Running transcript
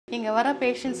இங்கே வர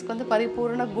பேஷண்ட்ஸ்க்கு வந்து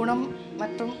பரிபூர்ண குணம்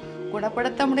மற்றும்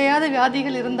குணப்படுத்த முடியாத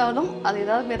வியாதிகள் இருந்தாலும் அது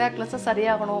ஏதாவது மிராக்குலஸாக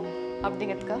சரியாகணும்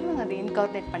அப்படிங்கிறதுக்காக நாங்கள் அதை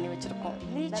இன்கார்பரேட் பண்ணி வச்சுருக்கோம்.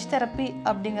 லீச் தெரப்பி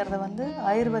அப்படிங்கிறத வந்து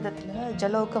ஆயுர்வேதத்தில்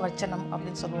ஜலோக வச்சனம்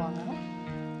அப்படின்னு சொல்லுவாங்க,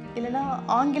 இல்லைன்னா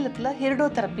ஆங்கிலத்தில் ஹிரிடோ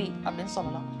தெரப்பி அப்படின்னு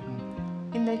சொல்லலாம்.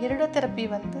 இந்த ஹிரிடோ தெரப்பி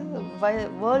வந்து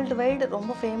வேர்ல்டு வைடு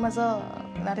ரொம்ப ஃபேமஸாக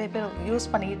நிறைய பேர்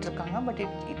யூஸ் பண்ணிக்கிட்டு இருக்காங்க. பட்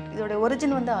இதோட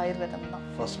ஒரிஜின் வந்து ஆயுர்வேதம் தான்.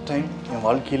 ஃபஸ்ட் டைம் என்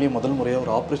வாழ்க்கையிலேயே முதல் முறையாக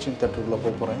ஒரு ஆப்ரேஷன் தேட்டருக்குள்ளே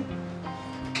போகிறேன்.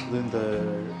 இது இந்த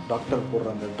டாக்டர் போடுற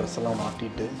அந்த ட்ரெஸ் எல்லாம்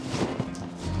மாட்டிட்டு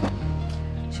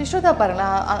சிஸ்ரோதா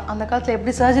பாருங்களேன், அந்த காலத்தில்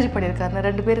எப்படி சர்ஜரி பண்ணியிருக்காருன்னு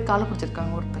 2 பேர் காலை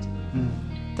பிடிச்சிருக்காங்க,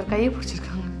 ஒருத்தர் கையை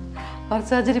பிடிச்சிருக்காங்க, அவர்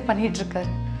சர்ஜரி பண்ணிகிட்டு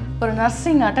இருக்காரு. ஒரு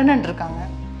நர்சிங் அட்டண்டன்ட் இருக்காங்க.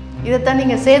 இதைத்தான்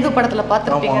நீங்கள் சேது படத்தில்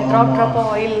பார்த்துருப்பீங்க, ட்ராப்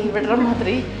ஆயில் விடுற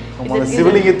மாதிரி.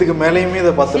 சிவலிங்கத்துக்கு மேலேயுமே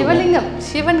இதை பார்த்து சிவலிங்கம்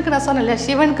சிவனுக்கு நான் சொன்னேன் இல்லையா,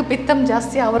 சிவனுக்கு பித்தம்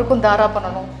ஜாஸ்தி, அவருக்கும் தாரா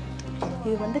பண்ணணும்.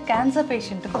 இது வந்து கேன்சர்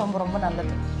பேஷண்ட்டுக்கு ரொம்ப ரொம்ப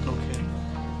நல்லது. ஓகே,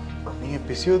 நீங்கள்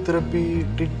பிசியோதெரப்பி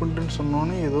ட்ரீட்மெண்ட்டுன்னு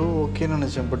சொன்னோன்னே ஏதோ ஓகேன்னு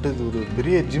நினச்சேன். பட் இது ஒரு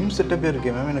பெரிய ஜிம் செட்டப்பே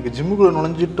இருக்கேன் மேம். எனக்கு ஜிம்முக்குள்ளே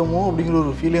நுழைஞ்சிட்டோமோ அப்படிங்கிற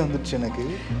ஒரு ஃபீலே வந்துடுச்சு எனக்கு.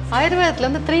 ஆயுர்வேதத்தில்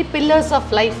வந்து 3 pillars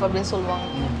ஆஃப் லைஃப் அப்படின்னு சொல்லுவாங்க.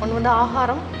 ஒன்று வந்து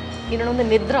ஆகாரம், இன்னொன்று வந்து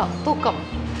நித்ரா தூக்கம்,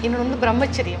 இன்னொன்று வந்து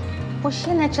பிரம்மச்சரியம்.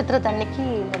 புஷ்ய நட்சத்திரத்து அன்னைக்கு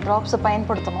இந்த ட்ராப்ஸை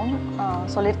பயன்படுத்தணும்னு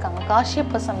சொல்லியிருக்காங்க.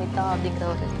 காஷ்யப்ப சமிதா அப்படிங்கிற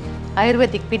ஒரு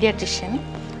ஆயுர்வேதிக் பீடியாட்ரிஷியன்.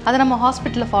 அதை நம்ம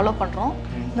ஹாஸ்பிட்டலில் ஃபாலோ பண்ணுறோம்.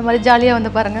 இந்த மாதிரி ஜாலியாக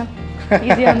வந்து பாருங்கள்,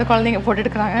 ஈஸியாக வந்து குழந்தைங்க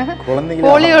போட்டுட்டுருக்காங்க.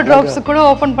 போலியோ ட்ராப்ஸ் கூட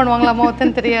ஓப்பன் பண்ணுவாங்களாமா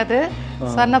ஒருத்தன்னு தெரியாது.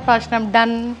 சர்ணபிராஷ்னம்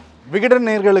டன். விகடன்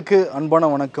நேயர்களுக்கு அன்பான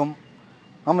வணக்கம்.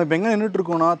 நம்ம இப்போ எங்கே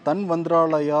நின்றுட்டுருக்கோன்னா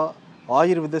தன்வந்த்ராலயா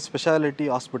ஆயுர்வேத ஸ்பெஷாலிட்டி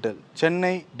ஹாஸ்பிட்டல்,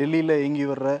 சென்னை டெல்லியில் இயங்கி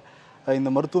வர்ற இந்த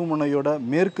மருத்துவமனையோட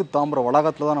மேற்கு தாம்பர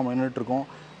வளாகத்தில் தான் நம்ம நின்றுட்டுருக்கோம்.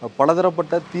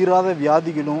 பலதரப்பட்ட தீராத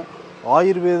வியாதிகளும்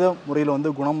ஆயுர்வேத முறையில்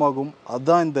வந்து குணமாகும்.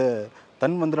 அதுதான் இந்த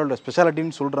தன்வந்த்ராலயா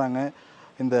ஸ்பெஷாலிட்டின்னு சொல்கிறாங்க.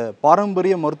 இந்த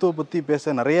பாரம்பரிய மருத்துவ பற்றி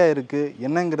பேச நிறையா இருக்குது.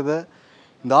 என்னங்கிறத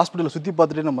இந்த ஹாஸ்பிட்டலை சுற்றி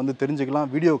பார்த்துட்டு நம்ம வந்து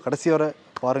தெரிஞ்சுக்கலாம். வீடியோ கடைசி வரை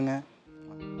பாருங்கள்.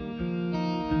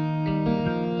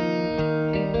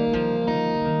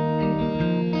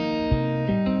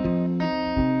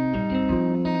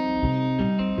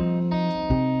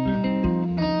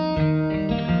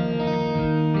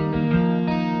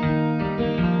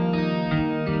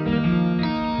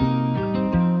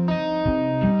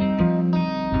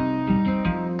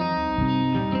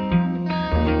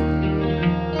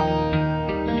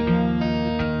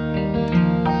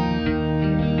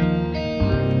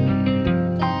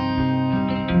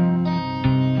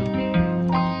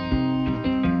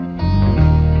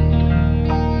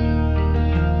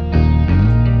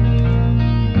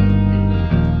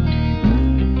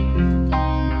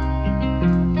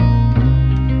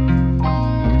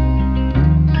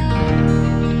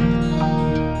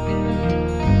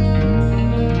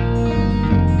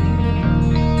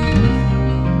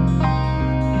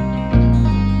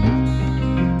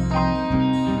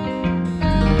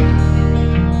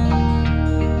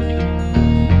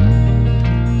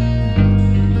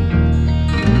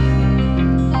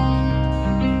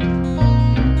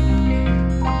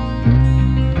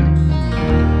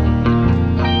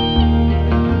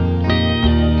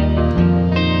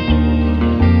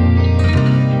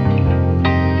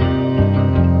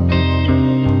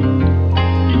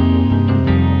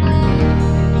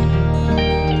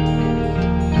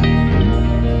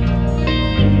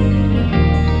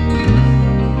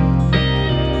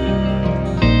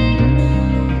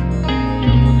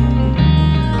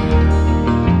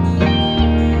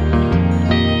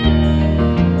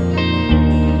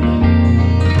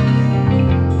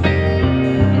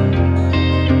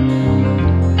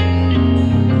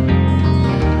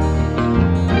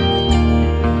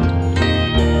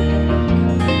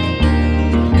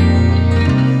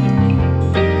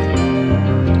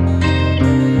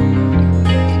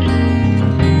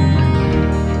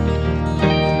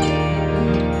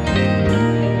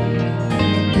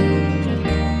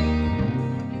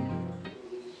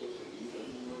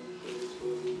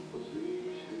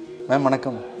 மேம்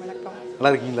வணக்கம். வணக்கம். நல்லா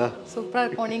இருக்கீங்களா? சூப்பராக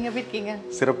இருக்கும். நீங்கள் எப்படி இருக்கீங்க?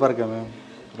 சிறப்பாக இருக்கேன் மேம்.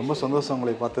 ரொம்ப சந்தோஷம்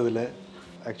உங்களை பார்த்ததில்ல.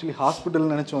 ஆக்சுவலி ஹாஸ்பிட்டல்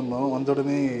நினச்சி வந்தோம். வந்த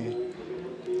உடனே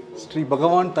ஸ்ரீ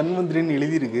பகவான் தன்வந்திரின்னு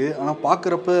எழுதியிருக்கு. ஆனால்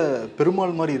பார்க்குறப்ப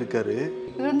பெருமாள் மாதிரி இருக்கார்.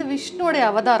 இவர் வந்து விஷ்ணுவோடைய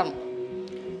அவதாரம்.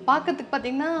 பார்க்கறதுக்கு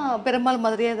பார்த்தீங்கன்னா பெருமாள்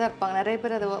மாதிரியே தான் இருப்பாங்க. நிறைய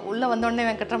பேர் அது உள்ளே வந்தோடனே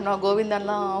வெங்கட்ரமணா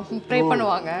கோவிந்தான்லாம் ப்ரே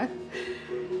பண்ணுவாங்க.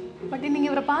 பட்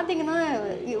நீங்கள் இவரை பார்த்தீங்கன்னா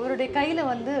இவருடைய கையில்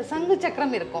வந்து சங்கு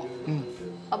சக்கரம் இருக்கும்.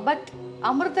 பட்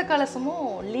அமிர்த கலசமும்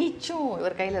லீச்சும்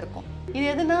இவர் கையில் இருக்கும். இது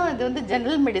எதுனா இது வந்து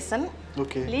ஜெனரல் மெடிசன்.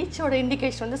 லீச்சோட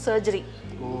இண்டிகேஷன் வந்து சர்ஜரி.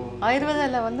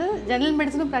 ஆயுர்வேதாவில் வந்து ஜெனரல்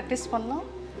மெடிசனும் ப்ராக்டிஸ் பண்ணலாம்,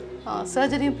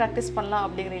 சர்ஜரியும் ப்ராக்டிஸ் பண்ணலாம்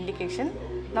அப்படிங்கிற இண்டிகேஷன்.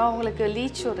 நான் உங்களுக்கு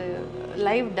லீச் ஒரு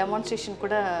லைவ் டெமான்ஸ்ட்ரேஷன்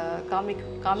கூட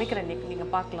காமிக்கிறேன்,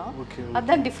 நீங்கள் பார்க்கலாம்.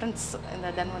 அதுதான் டிஃப்ரென்ஸ் இந்த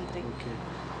தன்வந்திரி. ஓகே.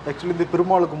 ஆக்சுவலி இந்த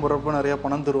பெருமாள் கும்பிட்றப்ப நிறையா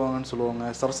பணம் தருவாங்கன்னு சொல்லுவாங்க,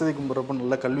 சரஸ்வதி கும்பிட்றப்ப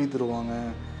நல்ல கல்வி தருவாங்க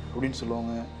அப்படின்னு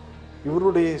சொல்லுவாங்க.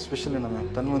 இவருடைய ஸ்பெஷல் என்ன மேம்?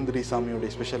 தன்வந்திரி சாமியோடைய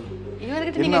ஸ்பெஷல்?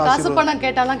 இவர்கிட்ட நீங்கள் காசு பணம்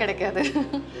கேட்டாலாம் கிடைக்காது,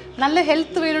 நல்ல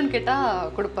ஹெல்த் வேணும்னு கேட்டால்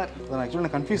கொடுப்பார். அதான் ஆக்சுவலி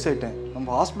நான் கன்ஃபியூஸ் ஆகிட்டேன்.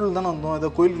 நம்ம ஹாஸ்பிட்டல் தானே வந்தோம்,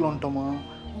 ஏதோ கோயிலுக்கு வந்துட்டோமா,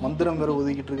 மந்திரம் வேறு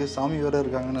ஒதுக்கிட்டு இருக்கு, சாமி வேறு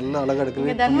இருக்காங்க, நல்லா அழகாக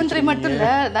இருக்குது. தன்வந்திரி மட்டும்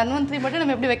இல்லை, தன்வந்திரி மட்டும்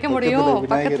நம்ம எப்படி வைக்க முடியும்,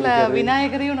 பக்கத்தில்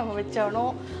விநாயகரையும் நம்ம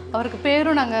வச்சாலும். அவருக்கு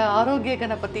பேரும் நாங்கள் ஆரோக்கிய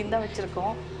கணபதின்னு தான்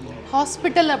வச்சுருக்கோம்.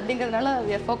 ஹாஸ்பிட்டல் அப்படிங்கிறதுனால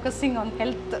we are focusing on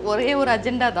health, ஒரே ஒரு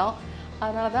அஜெண்டா தான்.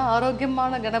 அதனால தான்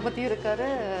ஆரோக்கியமான கணபதியும் இருக்காரு,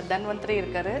 தன்வந்திரி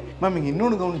இருக்காரு. மேம் இங்கே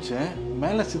இன்னொன்று கவனிச்சேன்,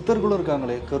 மேலே சித்தர்களும்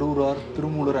இருக்காங்களே, கரூரார்,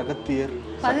 திருமூலர், அகத்தியர்,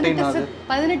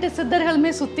 18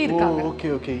 சித்தர்களுமே சுற்றி இருக்காங்க.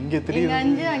 Okay okay. இங்கே தெரியும்,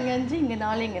 இங்கே 5 அங்கே 5 இங்கே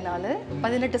 4 இங்கே 4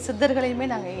 18 சித்தர்களையுமே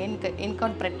நாங்கள்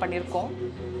இன்கார்பரேட் பண்ணியிருக்கோம்.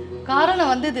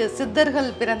 காரணம் வந்து இது சித்தர்கள்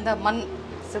பிறந்த மண்,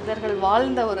 சித்தர்கள்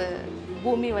வாழ்ந்த ஒரு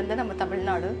பூமி வந்து நம்ம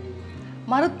தமிழ்நாடு.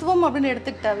 மருத்துவம் அப்படின்னு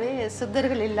எடுத்துக்கிட்டாவே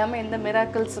சித்தர்கள் இல்லாமல் எந்த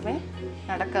மிராக்கிள்ஸுமே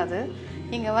நடக்காது.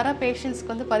 இங்கே வர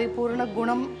பேஷண்ட்ஸ்க்கு வந்து பரிபூர்ண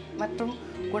குணம் மற்றும்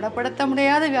குணப்படுத்த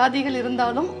முடியாத வியாதிகள்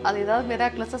இருந்தாலும் அது ஏதாவது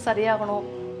மிராக்கிள்ஸாக சரியாகணும்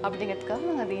அப்படிங்கிறதுக்காக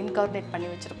நாங்கள் அதை இன்கார்பரேட் பண்ணி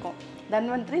வச்சுருக்கோம்.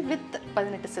 தன்வந்திரி வித்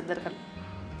 18 சித்தர்கள்.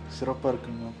 சிறப்பாக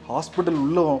இருக்குங்க. ஹாஸ்பிட்டல்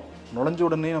உள்ளே நுழைஞ்ச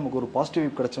உடனே நமக்கு ஒரு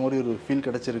பாசிட்டிவ் கிடைச்ச மாதிரி ஒரு ஃபீல்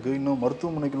கிடச்சிருக்கு. இன்னும்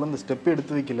மருத்துவமனைக்குள்ளே அந்த ஸ்டெப்பே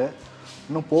எடுத்து வைக்கல,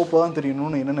 இன்னும் போப்போ தான்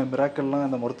தெரியணும்னு என்னென்ன மிராக்கள்லாம்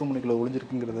அந்த மருத்துவமனைக்குள்ளே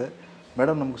ஒழிஞ்சிருக்குங்கிறத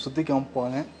மேடம் நமக்கு சுற்றி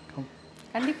காமிப்பாங்க.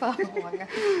 கண்டிப்பாக வாங்க.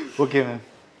 ஓகே மேம்,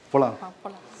 போகலாம்.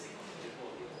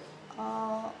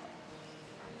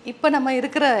 இப்போ நம்ம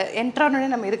இருக்கிற என்ட்ரானோடனே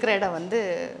நம்ம இருக்கிற இடம் வந்து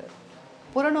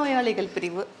புறநோயாளிகள்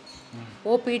பிரிவு,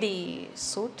 ஓபிடி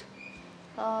சூட்.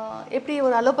 எப்படி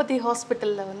ஒரு அலோபதி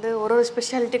ஹாஸ்பிட்டலில் வந்து ஒரு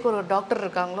ஸ்பெஷாலிட்டிக்கு ஒரு டாக்டர்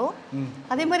இருக்காங்களோ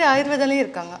அதே மாதிரி ஆயுர்வேதாலையும்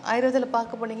இருக்காங்க. ஆயுர்வேதாவில்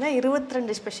பார்க்க போனீங்கன்னா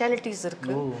 22 ஸ்பெஷாலிட்டிஸ்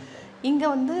இருக்குது. இங்கே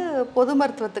வந்து பொது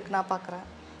மருத்துவத்துக்கு நான் பார்க்குறேன்,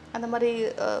 அந்த மாதிரி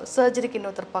சர்ஜரிக்கு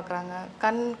இன்னொருத்தர் பார்க்குறாங்க,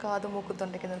 கண் காது மூக்கு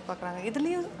தொண்டைக்கு இன்னொரு பார்க்குறாங்க.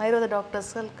 இதுலேயும் ஆயுர்வேத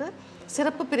டாக்டர்ஸ்களுக்கு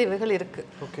சிறப்பு பிரிவுகள்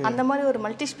இருக்குது. அந்த மாதிரி ஒரு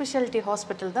மல்டி ஸ்பெஷாலிட்டி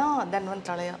ஹாஸ்பிட்டல் தான்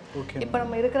தன்வந்த்ராலயா. இப்போ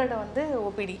நம்ம இருக்கிற இடம் வந்து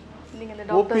ஓபிடி. நீங்கள்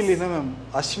இந்த ஓபிடி என்ன மேம்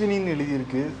அஸ்வினின்னு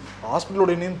எழுதியிருக்கு,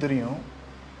 ஹாஸ்பிட்டலோட நேம் தெரியும்,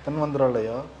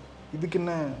 தன்வந்த்ராலயா. இதுக்கு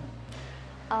என்ன?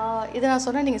 இதை நான்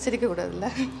சொன்னால் நீங்கள் சிரிக்கக்கூடாதுல்ல.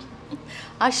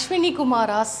 அஸ்வினி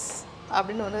குமாராஸ்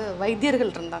அப்படின்னு ஒரு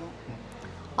வைத்தியர்கள் இருந்தாங்க.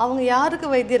 அவங்க யாருக்கு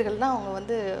வைத்தியர்கள்னா அவங்க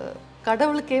வந்து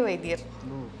கடவுளுக்கே வைத்தியர்.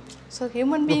 ஸோ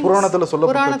ஹியூமன் பீயிங்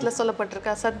புராணத்தில்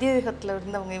சொல்லப்பட்டிருக்கா, சத்தியயுகத்தில்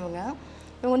இருந்தவங்க இவங்க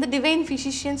வந்து டிவைன்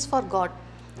ஃபிசிஷியன்ஸ் ஃபார் காட்.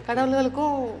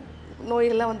 கடவுள்களுக்கும்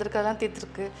நோய்கள்லாம் வந்திருக்கெல்லாம்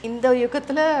தீர்த்துருக்கு. இந்த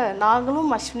யுகத்தில்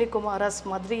நாங்களும் அஸ்வினி குமாராஸ்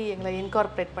மாதிரி எங்களை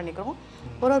இன்கார்பரேட் பண்ணிக்கிறோம்.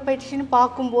 ஒரு பேஷண்ட்டும்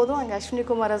பார்க்கும்போதும் அங்கே அஸ்வினி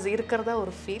குமாராஸ் இருக்கிறதா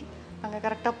ஒரு ஃபீல், நாங்கள்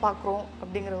கரெக்டாக பார்க்குறோம்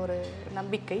அப்படிங்கிற ஒரு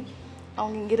நம்பிக்கை.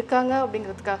 அவங்க இங்கே இருக்காங்க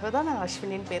அப்படிங்கிறதுக்காக தான் நாங்கள்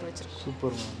அஸ்வினின்னு பேர் வச்சுருக்கோம்.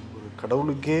 Super ma'am.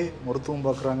 கடவுளுக்கே மருத்துவம்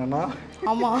பார்க்குறாங்கன்னா,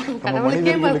 ஆமாம்,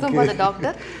 கடவுளுக்கே மருத்துவம் பார்த்த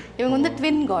டாக்டர் இவங்க வந்து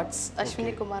ட்வின் காட்ஸ்.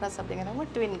 அஸ்வினி குமாராஸ் அப்படிங்கிறவங்க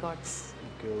ட்வின் காட்ஸ்.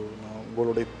 ஓகே, நான்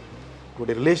உங்களுடைய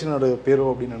ரிலேஷனோட பேரோ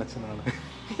அப்படின்னு நினச்சேன் நான்.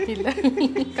 இல்லை,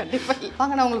 கண்டிப்பாக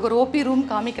வாங்க, நான் உங்களுக்கு ஒரு ஓபி ரூம்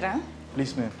காமிக்கிறேன்.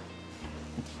 Please ma'am.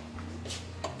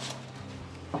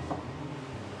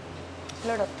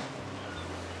 Hello doctor.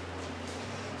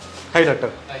 Hi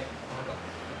doctor.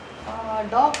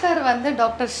 Doctor வந்து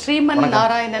டாக்டர் ஸ்ரீமன்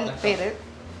நாராயணன் பேர்.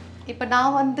 இப்போ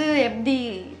நான் வந்து எம்டி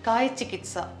காய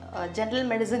சிகித்சா, ஜென்ரல்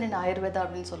மெடிசன் இன் ஆயுர்வேதா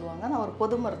அப்படின்னு சொல்லுவாங்க. நான் ஒரு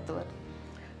பொது மருத்துவர்.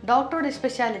 டாக்டரோட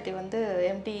ஸ்பெஷாலிட்டி வந்து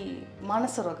எம்டி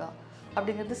மானசரோகா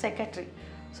அப்படிங்கிறது secretary.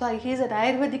 So he's an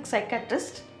ayurvedic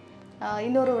psychiatrist.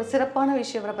 இன்னொரு சிறப்பான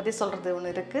விஷயம் இவரை பற்றி சொல்கிறது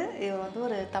ஒன்று இருக்குது. இவர் வந்து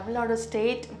ஒரு தமிழ்நாடு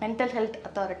ஸ்டேட் மென்டல் ஹெல்த்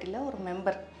அத்தாரிட்டியில் ஒரு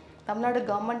மெம்பர். தமிழ்நாடு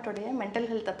கவர்மெண்ட்டோடைய மென்டல்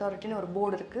ஹெல்த் அத்தாரிட்டின்னு ஒரு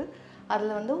போர்டு இருக்குது.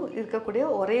 அதில் வந்து இருக்கக்கூடிய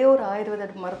ஒரே ஒரு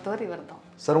ஆயுர்வேத மருத்துவர் இவர் தான்.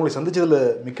 சார், உங்களை சந்திச்சதில்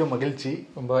மிக்க மகிழ்ச்சி.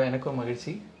 ரொம்ப எனக்கும்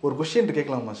மகிழ்ச்சி. ஒரு கொஸ்டின்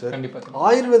கேட்கலாமா சார்? கண்டிப்பாக.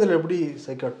 ஆயுர்வேதில் எப்படி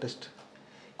சைக்காட்ரிஸ்ட்?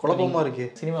 குழப்பமாக இருக்கு.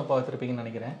 சினிமா பார்த்துருப்பீங்கன்னு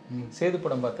நினைக்கிறேன், சேது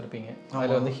படம் பார்த்துருப்பீங்க.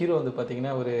 அதில் வந்து ஹீரோ வந்து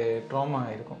பார்த்தீங்கன்னா ஒரு ட்ராமா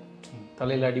இருக்கும்,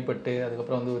 தலையில் அடிபட்டு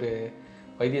அதுக்கப்புறம் வந்து ஒரு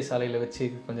வைத்தியசாலையில் வச்சு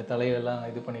கொஞ்சம் தலையிலெல்லாம்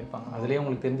இது பண்ணியிருப்பாங்க. அதுலேயே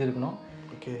உங்களுக்கு தெரிஞ்சிருக்கணும்.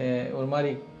 ஒரு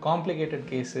மாதிரி காம்ப்ளிகேட்டட்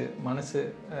கேஸு, மனசு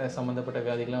சம்மந்தப்பட்ட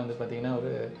வியாதிகள்லாம் வந்து பார்த்திங்கன்னா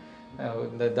ஒரு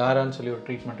இந்த தாரான்னு சொல்லி ஒரு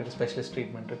ட்ரீட்மெண்ட் இருக்குது, ஸ்பெஷலிஸ்ட்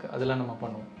ட்ரீட்மெண்ட் இருக்குது, அதெல்லாம் நம்ம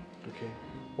பண்ணுவோம். ஓகே.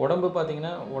 உடம்பு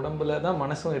பார்த்திங்கன்னா உடம்புல தான்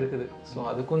மனசும் இருக்குது. ஸோ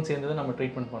அதுக்கும் சேர்ந்து தான் நம்ம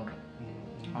ட்ரீட்மெண்ட் பண்ணுறோம்.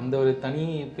 அந்த ஒரு தனி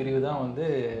பிரிவு தான் வந்து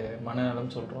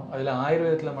மனநலம் சொல்கிறோம். அதில்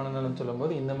ஆயுர்வேதத்தில் மனநலம்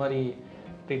சொல்லும்போது இந்த மாதிரி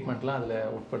ட்ரீட்மெண்ட்லாம்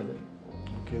அதில் உட்படுது.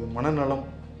 ஓகே, இது மனநலம்.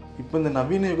 இப்போ இந்த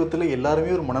நவீன யுகத்தில்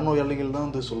எல்லாருமே ஒரு மனநோயாளிகள் தான்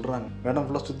வந்து சொல்கிறாங்க. மேடம்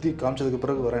ஃபுல்லாக சுற்றி காமிச்சதுக்கு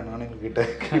பிறகு வரேன் நானே உங்ககிட்ட.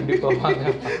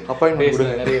 கண்டிப்பாக அப்பாயின்மெண்ட்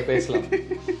கொடுங்க, நிறைய பேசலாம்.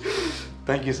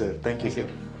 Thank you sir. Thank you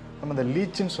sir. நம்ம இந்த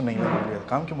லீச்சுன்னு சொன்னீங்களா, அதை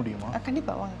காமிக்க முடியுமா?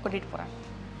 கண்டிப்பாக வாங்க, கூட்டிகிட்டு போகிறேன்.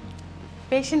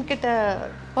 பேஷண்ட் கிட்ட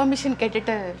பெர்மிஷன்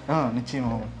கேட்டுட்டு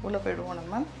நிச்சயமா உள்ளே போயிடுவோம்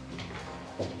நம்ம.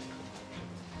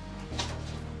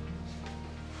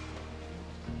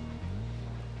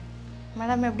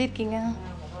 மேடம் எப்படி இருக்கீங்க?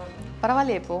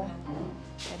 பரவாயில்லையே இப்போ?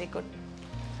 Very good.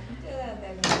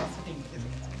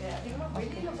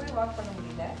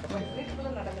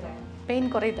 பெயின்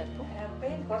குறையுதா இப்போ?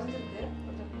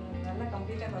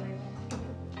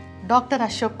 டாக்டர்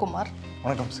அசோக் குமார்.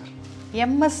 வணக்கம் சார்.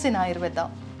 எம்எஸ்சி இன் ஆயுர்வேதா.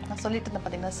 நான் சொல்லிட்டு இருந்தேன்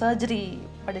பார்த்தீங்கன்னா, சர்ஜரி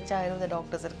படித்த ஆயுர்வேத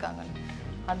டாக்டர்ஸ் இருக்காங்க.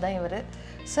 அதுதான் இவர்.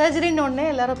 சர்ஜரின்னு ஒன்னே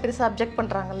எல்லாரும் பெருசாக அப்ஜெக்ட்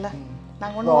பண்ணுறாங்கல்ல.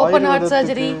 நாங்கள் ஒன்றும் open heart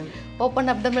surgery,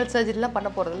 open abdominal சர்ஜரிலாம் பண்ண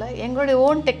போகிறதில்ல. எங்களுடைய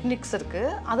ஓன் டெக்னிக்ஸ்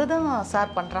இருக்குது, அதை தான்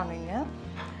சார் பண்ணுறாங்க இங்கே.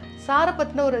 சாரை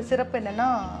பற்றின ஒரு சிறப்பு என்னென்னா,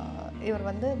 இவர்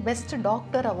வந்து best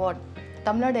doctor award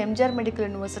Tamil Nadu MGR medical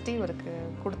university இவருக்கு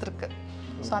கொடுத்துருக்கு.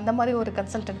 ஸோ அந்த மாதிரி ஒரு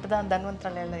கன்சல்டன்ட் தான்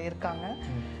தன்வந்த்ராலயாவில் இருக்காங்க.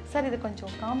 சார் இது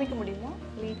கொஞ்சம் காமிக்க முடியுமா?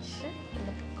 லீச்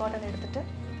இந்த காட்டன் எடுத்துகிட்டு.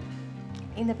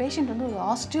 இந்த பேஷண்ட் வந்து ஒரு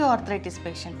ஆஸ்டியோ ஆர்த்ரைட்டிஸ்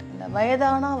பேஷண்ட். இந்த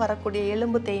வயதான வரக்கூடிய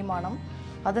எலும்பு தேய்மானம்,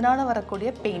 அதனால் வரக்கூடிய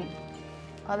பெயின்,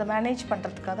 அதை மேனேஜ்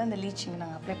பண்ணுறதுக்காக தான் இந்த லீச்சிங்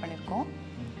நாங்கள் அப்ளை பண்ணியிருக்கோம்.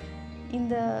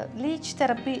 இந்த லீச்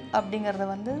தெரப்பி அப்படிங்கிறத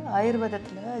வந்து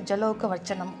ஆயுர்வேதத்தில் ஜலோக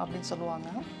வச்சனம் அப்படின்னு சொல்லுவாங்க,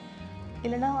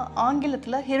 இல்லைனா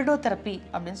ஆங்கிலத்தில் ஹிரிடோ தெரப்பி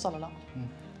அப்படின்னு சொல்லலாம்.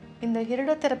 இந்த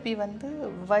ஹிரிடோ தெரப்பி வந்து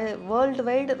வேர்ல்டு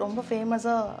வைடு ரொம்ப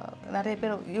ஃபேமஸாக நிறைய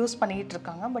பேர் யூஸ் பண்ணிக்கிட்டு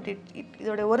இருக்காங்க. பட்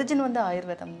இதோட ஒரிஜின் வந்து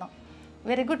ஆயுர்வேதம் தான்.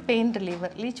 Very good pain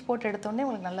reliever. Leech போட்டு எடுத்தோடனே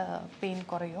உங்களுக்கு நல்ல பெயின்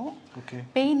குறையும்.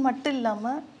 பெயின் மட்டும்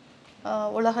இல்லாமல்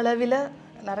உலகளவில்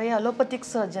நிறைய அலோபதிக்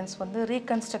சர்ஜன்ஸ் வந்து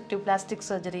reconstructive plastic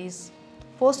surgeries,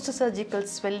 post surgical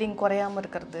swelling குறையாமல்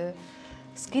இருக்கிறது,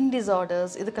 ஸ்கின்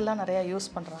டிஸார்டர்ஸ், இதுக்கெல்லாம் நிறையா யூஸ்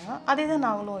பண்ணுறாங்க. அதே தான்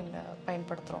நாங்களும் இங்கே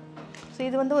பயன்படுத்துகிறோம். ஸோ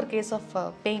இது வந்து ஒரு கேஸ் ஆஃப்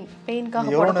பெயின்காக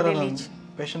போடக்கூடிய லீச்.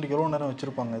 பேஷண்ட்டுக்கு எவ்வளோ நேரம்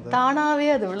வச்சுருப்பாங்க? இது தானாகவே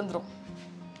அது விழுந்துடும்.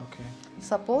 ஓகே.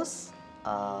 சப்போஸ்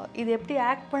இது எப்படி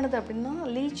ஆக்ட் பண்ணுது அப்படின்னா,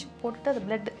 லீச் போட்டுட்டு அது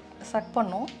பிளட் சக்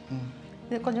பண்ணும்.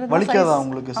 இது கொஞ்சம் வலிக்காதா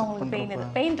உங்களுக்கு?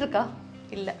 பெயின் இருக்கா?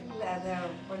 இல்லை, அது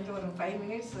கொஞ்சம் ஒரு 5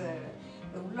 மினிட்ஸ்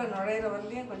உள்ள நுழையிற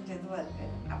வரலையும் கொஞ்சம் இதுவாக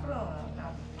இருக்குது. அப்புறம்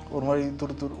ஒரு மாதிரி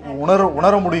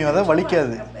உணர முடியும், அதை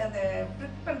வலிக்காது. அந்த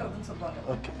ப்ரிக் பண்ணுறதுன்னு சொல்லுவாங்க.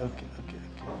 Okay okay okay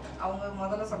okay. அவங்க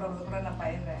முதல்ல சொல்கிறது கூட நான்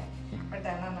பயந்தேன். பட்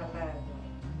ஆனால் நல்லா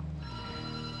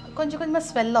கொஞ்சம் கொஞ்சமாக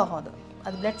ஸ்வெல் ஆகும்.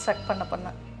 அது பிளட் சக்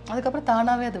பண்ண அதுக்கப்புறம்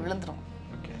தானாகவே அது விழுந்துடும்.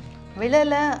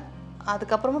 விழலை,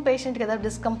 அதுக்கப்புறமா பேஷண்ட்டுக்கு ஏதாவது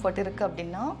டிஸ்கம்ஃபர்ட் இருக்குது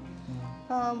அப்படின்னா,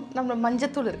 நம்ம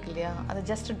மஞ்சத்தூள் இருக்கு இல்லையா, அதை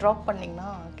ஜஸ்ட் ட்ராப் பண்ணிங்கன்னா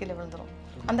கீழே விழுந்துடும்.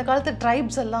 அந்த காலத்து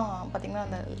ட்ரைப்ஸ் எல்லாம் பார்த்திங்கன்னா,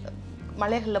 அந்த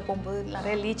மலைகளில் போகும்போது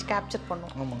நிறைய லீச் கேப்சர்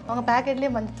பண்ணும். அவங்க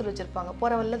பேக்கெட்லேயே மஞ்சத்தூள் வச்சுருப்பாங்க.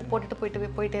 போகிற வழியில் அது போட்டுட்டு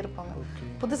போயிட்டே இருப்பாங்க.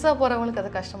 புதுசாக போகிறவங்களுக்கு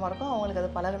அது கஷ்டமாக இருக்கும், அவங்களுக்கு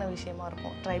அது பழகின விஷயமா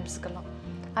இருக்கும் ட்ரைப்ஸ்க்கெல்லாம்.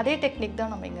 அதே டெக்னிக்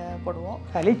தான் நம்ம இங்கே போடுவோம்.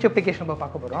 லீச் அப்ளிகேஷன் நம்ம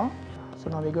பார்க்க போகிறோம்.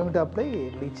 ஸோ நான் we going to apply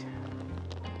leech.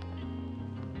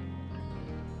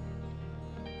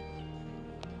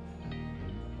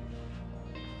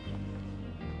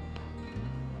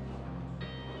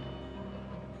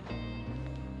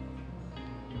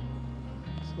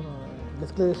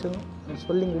 டிஸ்கிளரேஷன்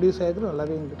swelling reduce ஆகிருக்கு,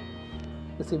 நல்லாவே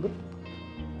விசிபிள்.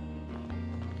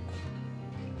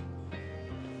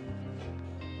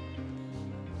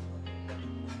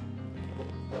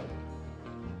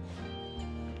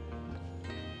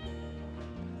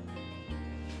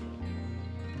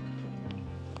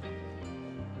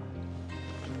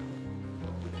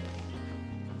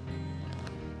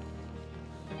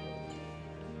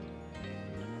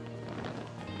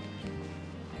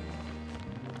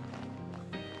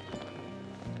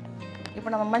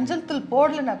 இப்போ நம்ம மஞ்சள் தூள்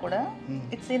போடலைன்னா கூட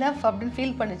இட்ஸ் இனஃப் அப்படின்னு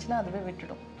ஃபீல் பண்ணிச்சுன்னா அதுவே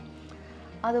விட்டுடும்.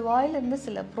 அது வாயிலேருந்து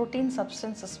சில ப்ரோட்டீன்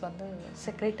சப்ஸ்டன்சஸ் வந்து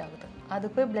செக்ரேட் ஆகுது. அது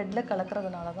போய் பிளட்டில்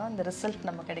கலக்கிறதுனால தான் இந்த ரிசல்ட்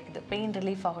நம்ம கிடைக்குது. பெயின்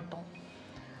ரிலீஃப் ஆகட்டும்.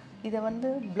 இதை வந்து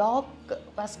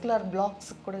வாஸ்குலர்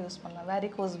பிளாக்ஸுக்கு கூட யூஸ் பண்ணலாம்.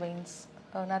 வேரிகோஸ் வெயின்ஸ்,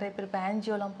 நிறைய பேர் இப்போ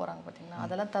ஆன்ஜியோலாம் போகிறாங்க பார்த்தீங்கன்னா,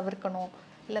 அதெல்லாம் தவிர்க்கணும்.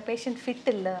 இல்லை பேஷண்ட் ஃபிட்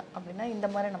இல்லை அப்படின்னா இந்த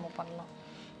மாதிரி நம்ம பண்ணலாம்.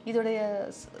 இதோடைய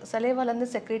சலைவாலேருந்து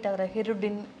செக்ரேட் ஆகிற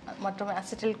ஹிருடின் மற்றும்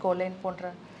அசிட்டில் கோலைன்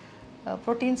போன்ற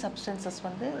ப்ரோட்டீன் சப்ஸ்டன்சஸ்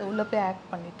வந்து உள்ளே போய் ஆக்ட்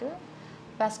பண்ணிவிட்டு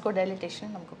வாஸ்கோ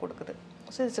டைலிட்டேஷன் நமக்கு கொடுக்குது.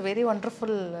 ஸோ இட்ஸ் வெரி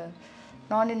ஒண்டர்ஃபுல்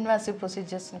நான் இன்வாசிவ்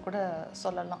ப்ரொசீஜர்ஸ்னு கூட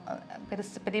சொல்லலாம்.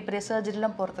 பெரிய பெரிய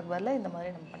சர்ஜரிலாம் போகிறதுக்கு பதிலாக இந்த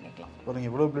மாதிரி நம்ம பண்ணிக்கலாம். பாருங்க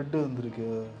எவ்வளோ பிளட் வந்துருக்கு.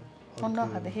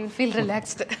 ஒன்றும் அது ஹி ஃபீல்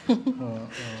ரிலாக்ஸ்டு.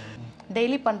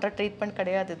 டெய்லி பண்ணுற ட்ரீட்மெண்ட்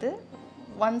கிடையாது இது.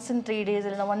 ஒன்ஸ் இன் 3 days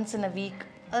இல்லைனா ஒன்ஸ் இன் அ வீக்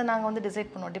அதை நாங்கள் வந்து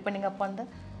டிசைட் பண்ணுவோம். Depending upon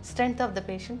the strength of the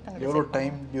patient. நாங்கள் எவ்வளோ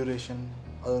டைம் டியூரேஷன்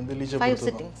அது வந்து leech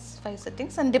 5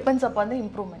 sittings and depends upon the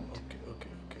improvement.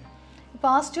 இப்போ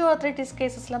ஆஸ்டியோ ஆர்த்ரைட்டிஸ்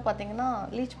கேசஸ்லாம் பார்த்தீங்கன்னா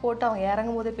லீச் போட்டு அவங்க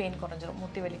இறங்கும் போதே பெயின் குறைஞ்சிரும்,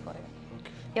 முட்டி வலி குறையும்.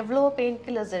 எவ்வளோ பெயின்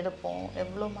கில்லர்ஸ் எடுப்போம்,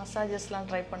 எவ்வளோ மசாஜஸ்லாம்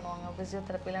ட்ரை பண்ணுவாங்க,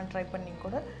 ஃபிசியோதெரப்பிலாம் ட்ரை பண்ணி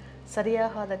கூட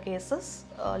சரியாகாத கேசஸ்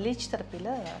லீச்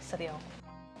தெரப்பியில் சரியாகும்.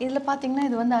 இதில் பார்த்தீங்கன்னா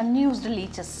இது வந்து அன்யூஸ்டு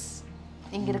லீச்சஸ்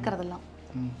இங்கே இருக்கிறதெல்லாம்.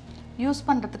 யூஸ்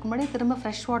பண்ணுறதுக்கு முன்னாடி திரும்ப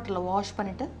ஃப்ரெஷ் வாட்டரில் வாஷ்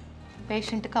பண்ணிவிட்டு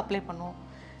பேஷண்ட்டுக்கு அப்ளை பண்ணுவோம்.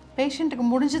 பேஷண்ட்டுக்கு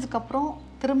முடிஞ்சதுக்கப்புறம்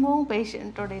திரும்பவும்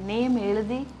பேஷண்ட்டோடைய நேம்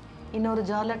எழுதி இன்னொரு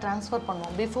ஜாரில் ட்ரான்ஸ்ஃபர்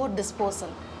பண்ணுவோம் பிஃபோர்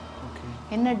டிஸ்போசல்.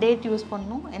 என்ன டேட் யூஸ்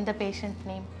பண்ணணும், எந்த பேஷண்ட்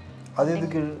நேம், அது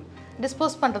எதுக்கு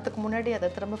டிஸ்போஸ் பண்ணுறதுக்கு முன்னாடி அதை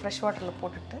திரும்ப ஃப்ரெஷ் வாட்டரில்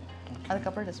போட்டுட்டு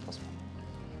அதுக்கப்புறம் டிஸ்போஸ் பண்ணுவோம்.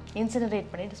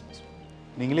 இன்சினரேட் பண்ணி டிஸ்போஸ் பண்ணுவோம்.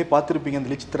 நீங்களே பார்த்துருப்பீங்க அந்த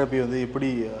லீச் தெரப்பி வந்து எப்படி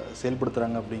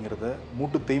செயல்படுத்துகிறாங்க அப்படிங்கிறத.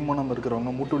 மூட்டு தேய்மானம்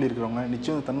இருக்கிறவங்க, மூட்டு வலி இருக்கிறவங்க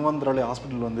நிச்சயம் தன்வந்திராலயா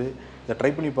ஹாஸ்பிட்டல் வந்து இதை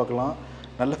ட்ரை பண்ணி பார்க்கலாம்.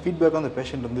 நல்ல ஃபீட்பேக்காக அந்த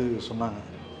பேஷண்ட் வந்து சொன்னாங்க.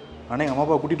 ஆனால் எங்கள் அம்மா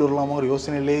அப்பா கூட்டிகிட்டு வரலாமாங்கிற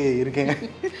யோசனையிலே இருக்கேங்க.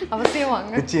 அவசியம்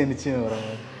வாங்க, நிச்சயம்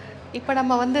வராங்க. இப்போ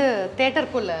நம்ம வந்து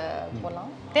தேட்டருக்குள்ளே போகலாம்.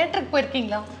 தேட்டருக்கு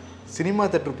போயிருக்கீங்களா? சினிமா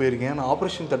தேட்டர் போயிருக்கேன், நான்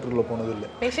ஆப்ரேஷன் தேட்டருக்குள்ளே போனதில்லை.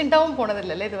 பேஷண்ட்டாகவும்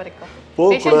போனதில்லை இது வரைக்கும்.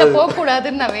 போகக்கூடாது,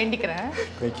 போகக்கூடாதுன்னு நான் வேண்டிக்கிறேன்.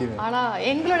 ஆனால்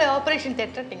எங்களுடைய ஆப்ரேஷன்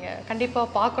தேட்டர் நீங்கள் கண்டிப்பாக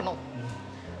பார்க்கணும்.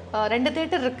 2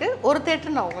 தேட்டர் இருக்குது. ஒரு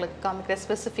தேட்டர் நான் உங்களுக்கு காமிக்கிறேன்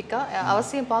ஸ்பெசிஃபிக்காக.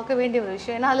 அவசியம் பார்க்க வேண்டிய ஒரு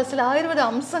விஷயம். ஏன்னா அதில் சில ஆயுர்வேத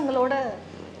அம்சங்களோட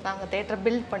நாங்கள் தேட்டர்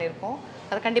பில்ட் பண்ணியிருக்கோம்.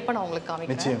 அதை கண்டிப்பாக நான் உங்களுக்கு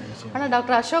காமிக்கிறேன். ஆனால்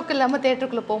டாக்டர் அசோக் இல்லாமல்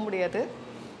தேட்டருக்குள்ளே போக முடியாது.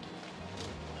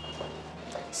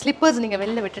 ஸ்லிப்பர்ஸ் நீங்கள்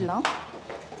வெளில விட்டுடலாம்.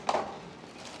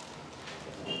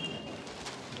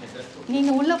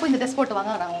 நீங்கள் உள்ளே போய் இந்த ட்ரெஸ் போட்டு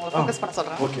வாங்க, நான் உங்களை ஃபோக்கஸ் பண்ண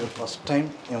சொல்கிறேன். ஓகே, ஃபஸ்ட் டைம்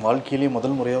என் வாழ்க்கையிலேயே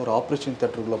முதல் முறையாக ஒரு ஆப்ரேஷன்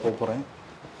தேட்டருக்குள்ளே போக போகிறேன்.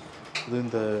 இது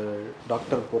இந்த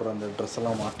டாக்டர் போடுற அந்த ட்ரெஸ்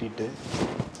எல்லாம் மாட்டிட்டு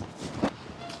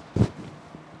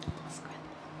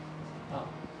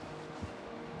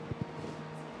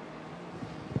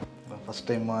ஃபஸ்ட்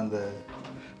டைமாக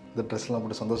இந்த ட்ரெஸ்லாம்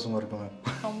போட்டு சந்தோஷமாக இருக்குமே.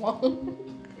 ஆமாம்,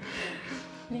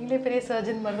 நீங்களே பெரிய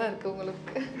சர்ஜன் மாதிரி தான் இருக்குது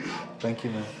உங்களுக்கு. Thank you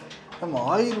ma'am. நம்ம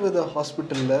ஆயுர்வேதா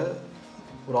ஹாஸ்பிட்டலில்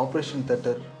ஒரு ஆப்ரேஷன்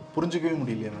தேட்டர் புரிஞ்சிக்கவே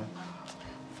முடியலையே ma'am.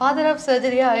 Father of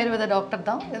சர்ஜரியா Ayurveda doctor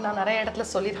தான். இது நான் நிறைய இடத்துல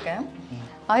சொல்லியிருக்கேன்.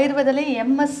 ஆயுர்வேதாலேயே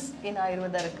எம்எஸ் இன்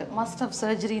ஆயுர்வேதா இருக்குது, மாஸ்டர் ஆஃப்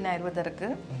சர்ஜரி இன் ஆயுர்வேதா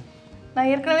இருக்குது. நான்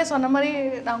ஏற்கனவே சொன்ன மாதிரி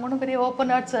நாங்கள் ஒன்றும் பெரிய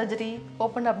open heart surgery,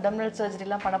 open abdominal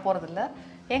சர்ஜரிலாம் பண்ண போகிறதில்ல.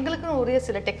 எங்களுக்குன்னு ஒரே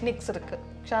சில டெக்னிக்ஸ் இருக்குது.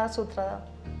 க்ஷாரசூத்ரா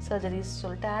சர்ஜரிஸ்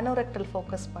சொல்லிட்டு ஆனோரெக்டல்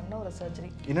ஃபோக்கஸ் பண்ண ஒரு சர்ஜரி.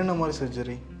 என்னென்ன மாதிரி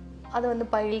சர்ஜரி? அது வந்து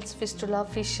பைல்ஸ், ஃபிஸ்டுலா,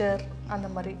 ஃபிஷர், அந்த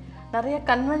மாதிரி நிறைய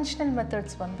கன்வென்ஷனல்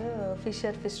மெத்தட்ஸ் வந்து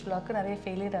ஃபிஷர், ஃபிஸ்டுலாவுக்கு நிறைய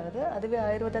ஃபெயிலியர் ஆகுது. அதுவே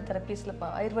ஆயுர்வேதா தெரப்பீஸில்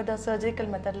ஆயுர்வேதா சர்ஜிக்கல்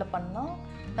மெத்தடில் பண்ணால்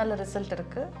நல்ல ரிசல்ட்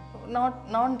இருக்குது.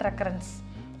 நான் ரெக்கரன்ஸ்,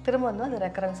 திரும்ப வந்து அது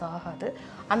ரெக்கரன்ஸ் ஆகாது.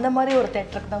 அந்த மாதிரி ஒரு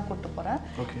தேட்டருக்கு தான் கூப்பிட்டு போகிறேன்.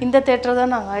 இந்த தேட்டரை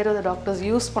தான் நாங்கள் ஆயுர்வேத டாக்டர்ஸ்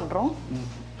யூஸ் பண்ணுறோம்.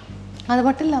 அது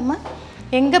மட்டும் இல்லாமல்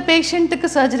எங்கள் பேஷண்ட்டுக்கு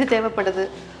சர்ஜரி தேவைப்படுது,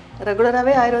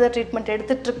 ரெகுலராகவே ஆயுர்வேதா ட்ரீட்மெண்ட்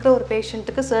எடுத்துகிட்ருக்கிற ஒரு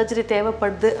பேஷண்ட்டுக்கு சர்ஜரி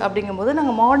தேவைப்படுது அப்படிங்கும்போது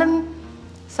நாங்கள் மாடர்ன்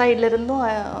சைட்லேருந்தும்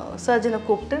சர்ஜனை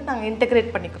கூப்பிட்டு நாங்கள் இன்டெகிரேட்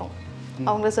பண்ணிக்கிறோம்.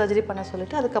 அவங்கள சர்ஜரி பண்ண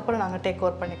சொல்லிவிட்டு அதுக்கப்புறம் நாங்கள் டேக்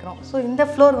ஓவர் பண்ணிக்கிறோம். ஸோ இந்த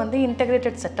ஃப்ளோர் வந்து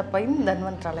இன்டெகிரேட்டட் செட்டப் இன்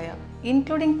தன்வந்த்ராலயா.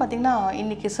 இன்க்ளூடிங் பார்த்திங்கன்னா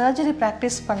இன்றைக்கி சர்ஜரி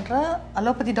ப்ராக்டிஸ் பண்ணுற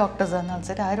அலோபதி டாக்டர்ஸாக இருந்தாலும்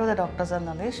சரி, ஆயுர்வேத டாக்டர்ஸாக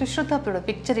இருந்தாலும் சுஷ்ருதாப்போட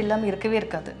பிக்சர் இல்லாமல் இருக்கவே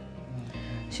இருக்காது.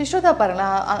 சுஷ்ருதா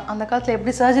பாருங்களேன், அந்த காலத்தில்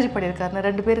எப்படி சர்ஜரி பண்ணியிருக்காருன்னு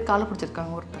 2 பேர் காலை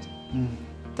பிடிச்சிருக்காங்க,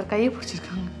 ஒருத்தர் கையை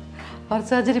பிடிச்சிருக்காங்க, அவர்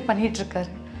சர்ஜரி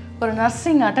பண்ணிகிட்ருக்காரு. ஒரு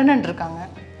நர்சிங் அட்டண்டன்ட் இருக்காங்க,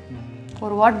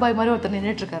 ஒரு வார்ட் பாய் மாதிரி ஒருத்தர்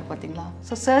நின்றுட்டுருக்காரு பார்த்தீங்களா.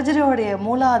 ஸோ சர்ஜரியோடைய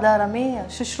மூலாதாரமே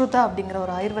சுஷ்ருதா அப்படிங்கிற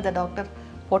ஒரு ஆயுர்வேத டாக்டர்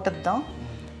போட்டது தான்.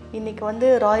 இன்றைக்கி வந்து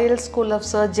ராயல் ஸ்கூல் ஆஃப்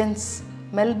சர்ஜன்ஸ்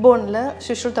மெல்போர்னில்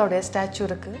சுஷ்ருதாவுடைய ஸ்டாச்சு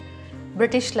இருக்குது.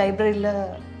 பிரிட்டிஷ் லைப்ரரியில்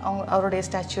அவருடைய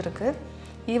ஸ்டாச்சு இருக்குது.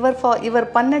 இவர்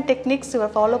பண்ண டெக்னிக்ஸ்,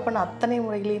 இவர் ஃபாலோ பண்ண அத்தனை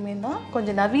முறைகளையுமே தான்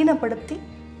கொஞ்சம் நவீனப்படுத்தி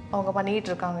அவங்க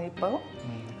பண்ணிக்கிட்டு இருக்காங்க. இப்போ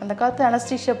அந்த காலத்து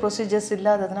அனஸ்தீஷியா ப்ரொசீஜர்ஸ்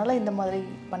இல்லாததுனால இந்த மாதிரி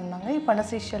பண்ணாங்க. இப்போ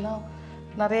அனஸ்தீஷியாலாம்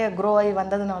நிறைய க்ரோ ஆகி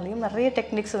வந்ததுனாலையும் நிறைய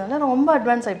டெக்னிக்ஸ் வந்து ரொம்ப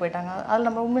அட்வான்ஸ் ஆகி போயிட்டாங்க. அதில்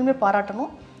நம்ம உண்மையுமே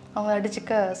பாராட்டணும். அவங்க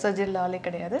அடிச்சுக்க சர்ஜரியில் ஆளே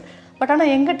கிடையாது. பட்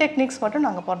ஆனால் எங்கள் டெக்னிக்ஸ் மட்டும்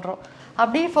நாங்கள் பண்ணுறோம்.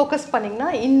 அப்படியே ஃபோக்கஸ் பண்ணிங்கன்னா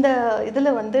இந்த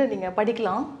இதில் வந்து நீங்கள்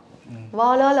படிக்கலாம்.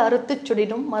 வாளால் அறுத்து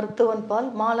சுடினும் மருத்துவன் பால்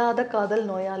மாளாத காதல்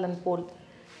நோயாளன் போல்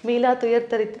மீளா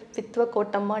துயர்த்தரித்து பித்வ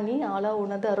கோட்டம்மா நீ ஆளா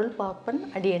உனது அருள் பாப்பன்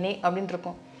அடியனே அப்படின்னு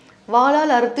இருக்கும்.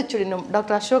 வாளால் அறுத்து சுடினும்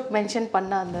டாக்டர் அசோக் மென்ஷன்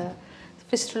பண்ண அந்த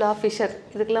ஃபிஸ்டுலா, ஃபிஷர்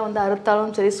இதுக்கெல்லாம் வந்து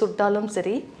அறுத்தாலும் சரி, சுட்டாலும்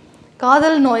சரி,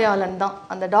 காதல் நோயாளன் தான்.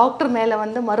 அந்த டாக்டர் மேலே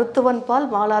வந்து மருத்துவன் பால்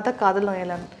மாளாத காதல்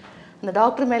நோயாளன், அந்த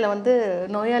டாக்டர் மேலே வந்து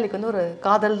நோயாளிக்கு வந்து ஒரு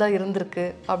காதல் தான் இருந்திருக்கு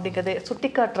அப்படிங்கிறதே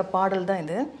சுட்டி காட்டுற பாடல் தான்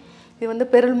இது. இது வந்து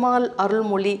பெருமாள்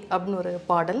அருள்மொழி அப்படின்னு ஒரு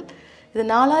பாடல். இது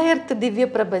 4000 திவ்ய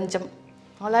பிரபஞ்சம்,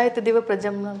 4000 திவ்ய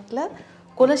பிரபஞ்சத்தில்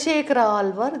குலசேகர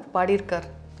ஆழ்வார் இது பாடியிருக்கார்.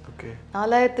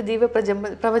 4000 திவ்ய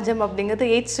பிரபஞ்சம் அப்படிங்கிறது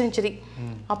 8th century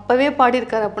அப்போவே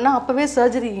பாடியிருக்காரு. அப்படின்னா அப்போவே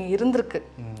சர்ஜரி இருந்திருக்கு.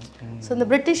 ஸோ இந்த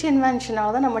பிரிட்டிஷ்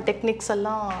இன்வென்ஷனால தான் நம்ம டெக்னிக்ஸ்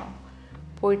எல்லாம்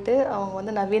போயிட்டு அவங்க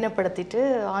வந்து நவீனப்படுத்திட்டு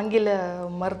ஆங்கில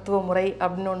மருத்துவ முறை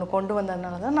அப்படின்னு ஒன்று கொண்டு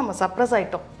வந்ததுனால தான் நம்ம சப்ரஸ்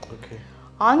ஆகிட்டோம்.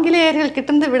 ஆங்கிலேயர்கள்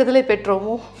கிட்டேருந்து விடுதலை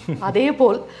பெற்றோமோ அதே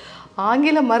போல்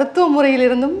ஆங்கில மருத்துவ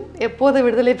முறையிலிருந்தும் எப்போது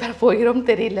விடுதலை பெற போகிறோம்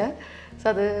தெரியல. ஸோ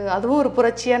அதுவும் ஒரு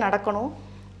புரட்சியாக நடக்கணும்.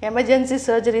 எமர்ஜென்சி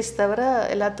சர்ஜரிஸ் தவிர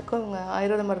எல்லாத்துக்கும்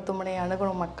ஆயுர்வேத மருத்துவமனை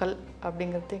அணுகணும் மக்கள்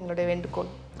அப்படிங்கிறது எங்களுடைய வேண்டுகோள்.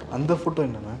 அந்த ஃபோட்டோ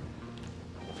என்னென்ன?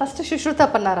 ஃபஸ்ட்டு சுஷ்ருதா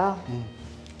பண்ணாரா,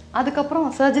 அதுக்கப்புறம்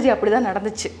சர்ஜரி அப்படி தான்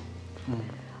நடந்துச்சு.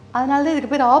 அதனால தான்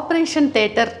இதுக்கு பேர் ஆப்ரேஷன்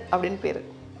தேட்டர் அப்படின்னு பேர்.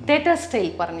 தேட்டர்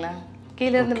ஸ்டைல் பாருங்களேன்,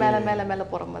 கீழேருந்து மேலே மேலே மேலே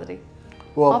போகிற மாதிரி.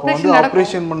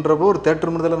 ஆப்ரேஷன் பண்றப்போ ஒரு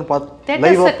தியேட்டர் மாதிரி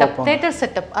தேட்டர் செட்டப், தேட்டர்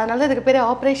செட்டப். அதனால இதுக்கு பேர்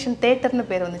ஆப்ரேஷன் தேட்டர்னு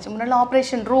பேர் வந்துச்சு. முன்னாடி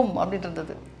ஆப்ரேஷன் ரூம் அப்படின்னு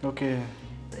இருந்தது. ஓகே.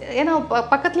 ஏன்னா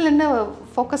பக்கத்தில் என்ன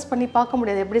ஃபோக்கஸ் பண்ணி பார்க்க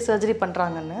முடியாது எப்படி சர்ஜரி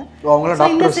பண்ணுறாங்கன்னு.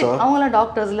 அவங்களாம்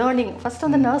டாக்டர்ஸ் லேர்னிங் ஃபர்ஸ்ட்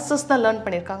வந்து நர்சஸ் தான் லேர்ன்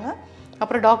பண்ணியிருக்காங்க,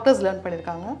 அப்புறம் டாக்டர்ஸ் லேர்ன்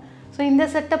பண்ணியிருக்காங்க. ஸோ இந்த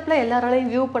செட்டப்பில் எல்லாராலையும்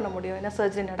வியூ பண்ண முடியும் என்ன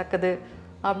சர்ஜரி நடக்குது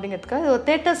அப்படிங்கிறதுக்காக இது ஒரு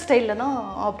தேட்டர் ஸ்டைலில் தான்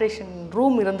ஆப்ரேஷன்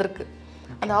ரூம் இருந்திருக்கு.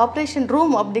 அந்த ஆப்ரேஷன்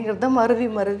ரூம் அப்படிங்கிறத மருவி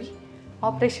மருவி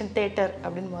ஆப்ரேஷன் தேட்டர்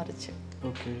அப்படின்னு மாறிச்சு.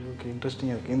 ஓகே ஓகே,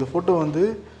 இன்ட்ரெஸ்டிங்காக இருக்குது. இந்த ஃபோட்டோ வந்து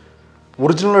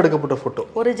ஒரிஜினலாக எடுக்கப்பட்ட ஃபோட்டோ.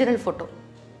 Original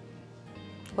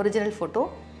photo.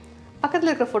 பக்கத்தில்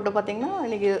இருக்கிற ஃபோட்டோ பார்த்தீங்கன்னா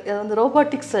இன்றைக்கி அது வந்து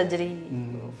ரோபோட்டிக் சர்ஜரி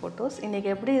ஃபோட்டோஸ். இன்றைக்கி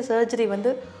எப்படி சர்ஜரி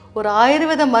வந்து ஒரு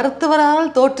ஆயுர்வேத மருத்துவரால்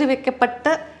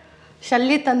தோற்றுவிக்கப்பட்ட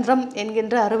சல்யதந்திரம்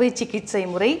என்கின்ற அறுவை சிகிச்சை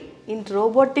முறை இன்று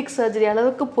ரோபோட்டிக் சர்ஜரி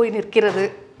அளவுக்கு போய் நிற்கிறது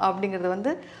அப்படிங்கிறது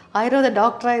வந்து ஆயுர்வேத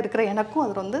டாக்டராக இருக்கிற எனக்கும்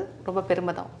அது வந்து ரொம்ப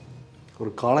பெருமை தான்.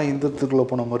 ஒரு காலம் இந்தத்துக்குள்ளே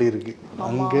போன மாதிரி இருக்குது.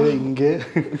 அங்கே இங்கே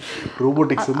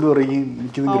ரோபோட்டிக்ஸ் வந்து வரைக்கும்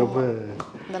நிற்கிதுங்கிறப்ப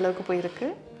அந்த அளவுக்கு போயிருக்கு.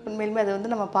 உண்மையிலுமே அது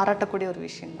வந்து நம்ம பாராட்டக்கூடிய ஒரு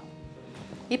விஷயம்தான்.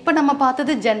 இப்போ நம்ம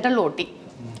பார்த்தது ஜென்ரல் ஓடி.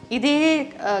 இதே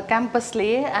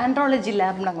கேம்பஸ்லேயே ஆண்ட்ராலஜி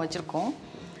லேப் நாங்கள் வச்சுருக்கோம்.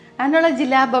 ஆண்ட்ராலஜி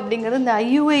லேப் அப்படிங்கிறது இந்த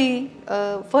ஐயுஐ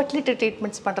ஃபர்டிலிட்டி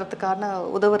ட்ரீட்மெண்ட்ஸ் பண்ணுறதுக்கான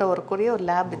உதவுற ஒரு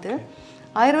லேப். இது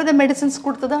ஆயுர்வேத மெடிசன்ஸ்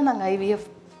கொடுத்து தான் நாங்கள்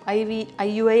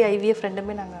ஐயுஐ ஐவிஎஃப்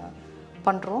ரெண்டுமே நாங்கள்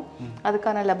பண்ணுறோம்.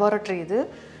 அதுக்கான லெபார்ட்டரி இது.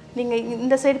 நீங்கள்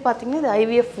இந்த சைடு பார்த்தீங்கன்னா இது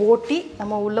ஐவிஎஃப் ஓடி,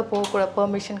 நம்ம உள்ளே போகக்கூட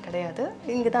பெர்மிஷன் கிடையாது.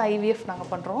 இங்கே தான் ஐவிஎஃப்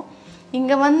நாங்கள் பண்ணுறோம்.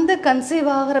 இங்கே வந்து கன்சீவ்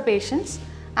ஆகிற பேஷண்ட்ஸ்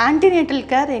ஆன்டினேட்டல்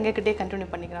கேர் எங்ககிட்டே கண்டினியூ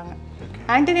பண்ணிக்கிறாங்க.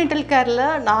 ஆன்டினேட்டல் கேரில்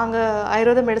நாங்கள்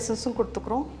ஆயுர்வேத மெடிசன்ஸும்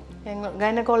கொடுத்துக்குறோம். எங்கள்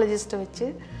கைனகாலஜிஸ்ட்டை வச்சு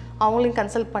அவங்களையும்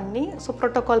கன்சல்ட் பண்ணி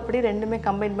ப்ரோட்டோகால் படி ரெண்டுமே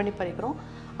கம்பைன் பண்ணி படிக்கிறோம்.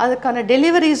 அதுக்கான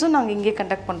டெலிவரிஸும் நாங்கள் இங்கே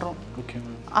கண்டக்ட் பண்ணுறோம்.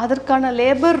 அதற்கான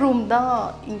லேபர் ரூம் தான்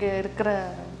இங்கே இருக்கிற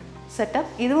செட்டப்.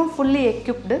 இதுவும் fully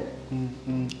equipped.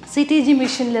 CDG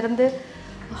மிஷின்லேருந்து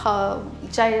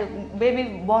baby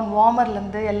born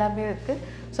வார்மர்லேருந்து எல்லாமே இருக்குது.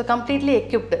 So completely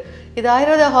equipped. இது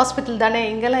ஆயுர்வேதா ஹாஸ்பிட்டல் தானே,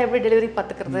 இங்கெல்லாம் எப்படி டெலிவரி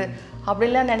பார்த்துக்கிறது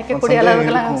அப்படின்லாம் நினைக்கக்கூடிய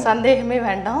அளவுக்குலாம் சந்தேகமே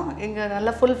வேண்டாம். இங்கே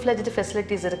நல்ல ஃபுல் ஃப்ளெஜ்டு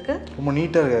ஃபெசிலிட்டிஸ் இருக்குது. ரொம்ப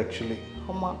நீட்டாக இருக்குது ஆக்சுவலி.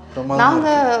 ஆமாம்,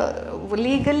 நாங்கள்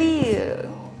லீகலி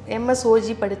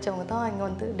எம்எஸ்ஓஜி படித்தவங்க தான் இங்கே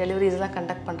வந்து டெலிவரிஸ்லாம்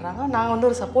கண்டக்ட் பண்ணுறாங்க. நாங்கள் வந்து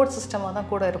ஒரு சப்போர்ட் சிஸ்டமாக தான்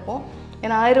கூட இருப்போம்.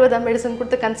 ஏன்னா ஆயுர்வேதா மெடிசன்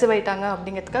கொடுத்து கன்சீவ் ஆகிட்டாங்க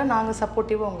அப்படிங்கிறதுக்காக நாங்கள்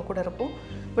சப்போர்ட்டிவாக அவங்க கூட இருப்போம்.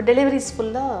 இப்போ டெலிவரிஸ்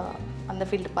ஃபுல்லாக அந்த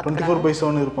ஃபீல்டு பார்த்து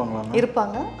 24/7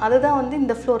 இருப்பாங்க. அதுதான் வந்து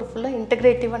இந்த ஃப்ளோர் ஃபுல்லாக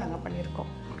இன்டெகிரேட்டிவாக நாங்கள் பண்ணியிருக்கோம்.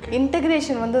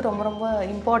 இன்டெகிரேஷன் வந்து ரொம்ப ரொம்ப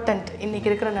இம்பார்ட்டண்ட் இன்றைக்கி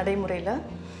இருக்கிற நடைமுறையில்.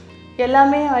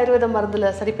 எல்லாமே ஆயுர்வேத மருந்தில்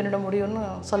சரி பண்ணிட முடியும்னு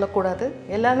சொல்லக்கூடாது,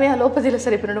 எல்லாமே அலோபதியில்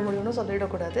சரி பண்ணிட முடியும்னு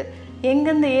சொல்லிடக்கூடாது.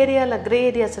 எங்கெந்த ஏரியாவில் க்ரே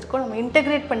ஏரியாஸ் இருக்கோ நம்ம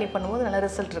இன்டெகிரேட் பண்ணி பண்ணும்போது நல்ல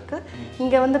ரிசல்ட் இருக்குது.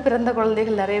 இங்கே வந்து பிறந்த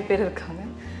குழந்தைகள் நிறைய பேர் இருக்காங்க.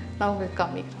 நான் உங்களுக்கு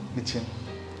காமிக்கிறேன். நிச்சயம்.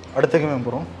 அடுத்தது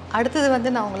போகிறோம். அடுத்தது வந்து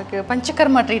நான் உங்களுக்கு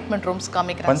பஞ்சகர்மா ட்ரீட்மெண்ட் ரூம்ஸ்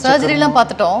காமிக்கிறேன். சர்ஜரிலாம்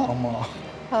பார்த்துட்டோம்.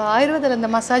 ஆயுர்வேதில் இந்த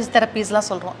மசாஜ் தெரப்பீஸ்லாம்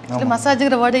சொல்கிறோம். ஆக்சுவலி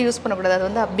மசாஜுங்கிற வேர்டை யூஸ் பண்ணக்கூடாது, அது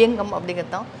வந்து அபியங்கம்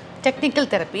அப்படிங்கிறது தான்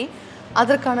டெக்னிக்கல் தெரப்பி.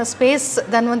 அதற்கான ஸ்பேஸ்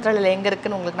தன்வந்திராலயில் எங்கே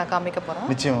இருக்குன்னு உங்களுக்கு நான் காமிக்க போகிறேன்.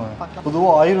 நிச்சயமாக.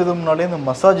 பொதுவாக ஆயுர்வேதம்னாலே இந்த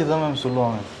மசாஜ் தான் மேம்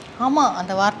சொல்லுவாங்க. ஆமாம்,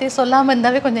 அந்த வார்த்தையை சொல்லாமல்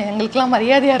இருந்தாவே கொஞ்சம் எங்களுக்குலாம்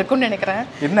மரியாதையாக இருக்கும்னு நினைக்கிறேன்.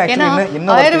 ஏன்னா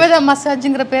ஆயுர்வேத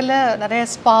மசாஜுங்கிற பேரில் நிறைய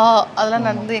ஸ்பா அதெல்லாம்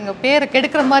நடந்து எங்கள் பேரை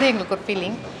கெடுக்கிற மாதிரி எங்களுக்கு ஒரு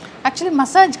ஃபீலிங். ஆக்சுவலி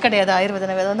மசாஜ் கிடையாது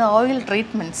ஆயுர்வேதம், அது வந்து ஆயில்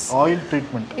ட்ரீட்மெண்ட்ஸ்.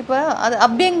 இப்போ அது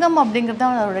அபியங்கம் அப்படிங்கிறது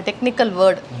தான் அதோட டெக்னிக்கல்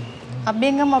வேர்டு.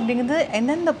 அபியங்கம் அப்படிங்கிறது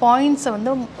எந்தெந்த பாயிண்ட்ஸை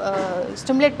வந்து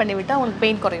ஸ்டிமுலேட் பண்ணிவிட்டால் அவங்களுக்கு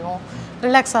பெயின் குறையும்,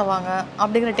 ரிலாக்ஸ் ஆவாங்க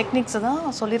அப்படிங்கிற டெக்னிக்ஸை தான்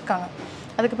சொல்லியிருக்காங்க.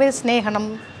 அதுக்கு பேர்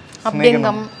ஸ்னேகனம்,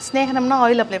 அபியங்கம். ஸ்னேகனம்னா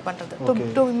ஆயில் அப்ளை பண்ணுறது,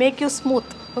 to make you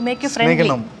smooth, to make you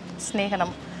friendly,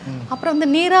 ஸ்னேகனம். அப்புறம் வந்து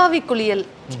நீராவி குளியல்,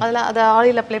 அதில் அதை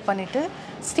ஆயில் அப்ளை பண்ணிவிட்டு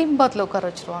ஸ்டீம் பாத்தில் உட்கார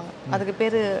வச்சுருவாங்க. அதுக்கு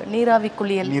பேர் நீராவி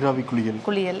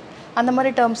குளியல். அந்த மாதிரி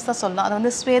டேர்ம்ஸ் தான் சொல்லலாம். அதை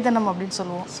வந்து ஸ்வேதனம் அப்படின்னு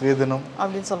சொல்லுவோம், ஸ்வேதனம்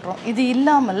அப்படின்னு சொல்கிறோம். இது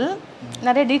இல்லாமல்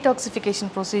நிறைய டீடாக்சிஃபிகேஷன்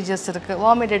ப்ரொசீஜர்ஸ் இருக்குது.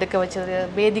 வாமிட் எடுக்க வச்சது,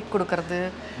 பேதிக் கொடுக்கறது,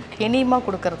 எனிமா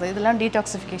கொடுக்கறது, இதெல்லாம்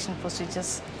டீடாக்சிஃபிகேஷன்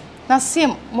ப்ரொசீஜர்ஸ்.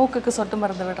 நசியம், மூக்குக்கு சொட்டு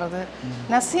மருந்து விடுறது.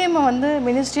 நசியமை வந்து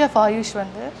மினிஸ்ட்ரி ஆஃப் ஆயுஷ்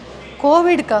வந்து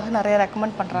கோவிடுக்காக நிறைய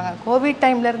ரெக்கமெண்ட் பண்ணுறாங்க. கோவிட்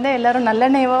டைம்லேருந்தே எல்லோரும்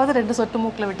நல்லெண்ணெயாவது 2 சொட்டு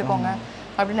மூக்கில் விட்டுக்கோங்க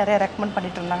அப்படின்னு நிறைய ரெக்கமெண்ட்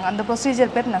பண்ணிட்டு இருந்தாங்க. அந்த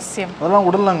ப்ரொசீஜர் பேர் நசியம். அதெல்லாம்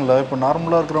விடலாங்களா? இப்போ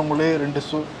நார்மலாக இருக்கிறவங்களே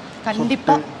 2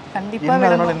 கண்டிப்பாக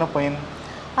என்ன பயன்?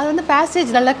 அது வந்து பேசேஜ்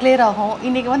நல்லா கிளியர் ஆகும்.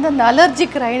 இன்றைக்கி வந்து அந்த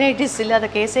அலர்ஜிக் ரைனைட்டிஸ் இல்லாத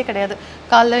கேஸே கிடையாது.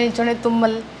 காலைல எழுந்தோடனே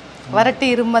தும்மல், வறட்டு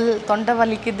இருமல், தொண்டை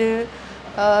வலிக்குது,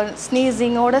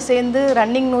 ஸ்னீசிங்கோடு சேர்ந்து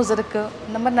ரன்னிங் நோஸ் இருக்குது.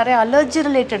 இந்த மாதிரி நிறைய அலர்ஜி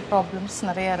ரிலேட்டட் ப்ராப்ளம்ஸ்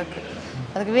நிறையா இருக்குது.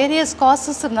 அதுக்கு வேரியஸ்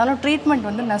காசஸ் இருந்தாலும் ட்ரீட்மெண்ட்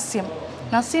வந்து நசியம்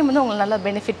வந்து உங்களுக்கு நல்லா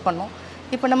பெனிஃபிட் பண்ணும்.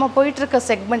 இப்போ நம்ம போயிட்டுருக்க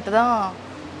செக்மெண்ட் தான்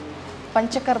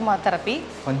பஞ்சகர்மா தெரப்பி.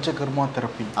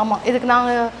 ஆமாம், இதுக்கு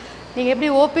நீங்கள் எப்படி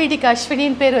ஓபிடிக்கு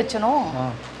அஸ்வினின்னு பேர் வச்சனோ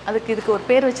இதுக்கு ஒரு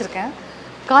பேர் வச்சுருக்கேன்,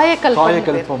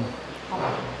 காயக்கல்பம்.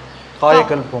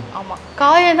 ஆமாம்,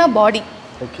 காயனா பாடி.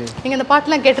 நீங்கள் இந்த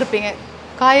பாட்டெலாம் கேட்டிருப்பீங்க,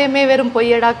 காயமே வெறும்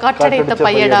பொய்யடா காற்றடைத்த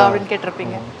பையடா அப்படின்னு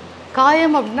கேட்டிருப்பீங்க.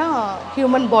 காயம் அப்படின்னா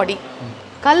ஹியூமன் பாடி,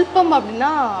 கல்பம்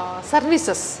அப்படின்னா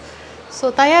சர்வீசஸ். ஸோ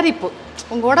தயாரிப்பு,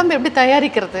 உங்கள் உடம்பு எப்படி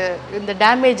தயாரிக்கிறது இந்த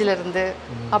டேமேஜில் இருந்து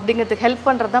அப்படிங்கிறதுக்கு ஹெல்ப்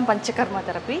பண்ணுறது தான் பஞ்சகர்மா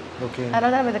தெரப்பி. அதனால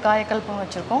தான் நம்ம இந்த காயக்கல்பம்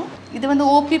வச்சுருக்கோம். இது வந்து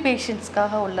ஓபி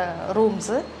பேஷண்ட்ஸ்க்காக உள்ள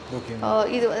ரூம்ஸு.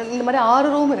 இது இந்த மாதிரி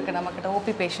 6 ரூம் இருக்குது நம்மக்கிட்ட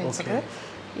ஓபி பேஷண்ட்ஸுக்கு.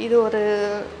 இது ஒரு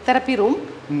தெரப்பி ரூம்.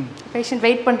 பேஷண்ட்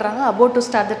வெயிட் பண்ணுறாங்க about to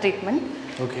start the treatment.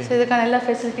 So இதுக்கான எல்லா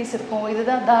ஃபெசிலிட்டிஸ் இருக்கும்.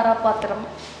 இதுதான் தாரா பாத்திரம்.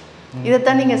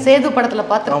 இதைத்தான் நீங்கள் சேது படத்தில்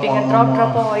பார்த்துருப்பீங்க,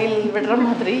 ட்ராப் ஆயில் விடுற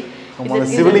மாதிரி.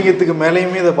 சிவலிங்கத்துக்கு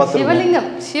மேலேயுமே இதை பார்த்து சிவலிங்கம்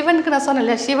சிவனுக்கு நான் சொன்னேன்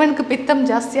இல்லையா, சிவனுக்கு பித்தம்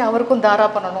ஜாஸ்தி, அவருக்கும் தாரா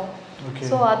பண்ணணும்.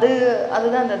 ஸோ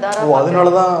அதுதான் அந்த தாரா.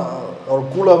 அதனால தான் அவர்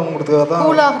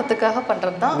கூலாகிறதுக்காக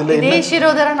பண்ணுறது தான். இதே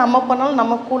ஷிரோதரா நம்ம பண்ணாலும்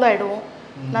நம்ம கூலாகிடுவோம்,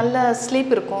 நல்ல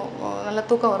ஸ்லீப் இருக்கும், நல்ல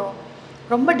தூக்கம் வரும்.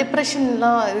 ரொம்ப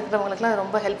டிப்ரெஷன்லாம் இருக்கிறவங்களுக்குலாம்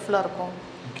ரொம்ப ஹெல்ப்ஃபுல்லாக இருக்கும்.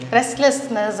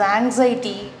 ரெஸ்ட்லெஸ்னஸ்,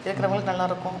 ஆங்ஸைட்டி இருக்கிறவங்களுக்கு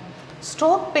நல்லாயிருக்கும்.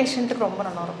 ஸ்ட்ரோக் பேஷண்ட்டுக்கு ரொம்ப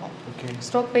நல்லாயிருக்கும்.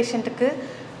 ஸ்ட்ரோக் பேஷண்ட்டுக்கு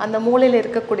அந்த மூளையில்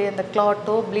இருக்கக்கூடிய அந்த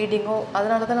கிளாட்டோ ப்ளீடிங்கோ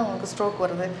அதனால தான் அவங்களுக்கு ஸ்ட்ரோக்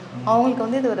வருது. அவங்களுக்கு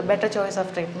வந்து இது ஒரு பெட்டர் சாய்ஸ்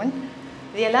ஆஃப் ட்ரீட்மெண்ட்.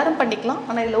 இது எல்லோரும் பண்ணிக்கலாம்.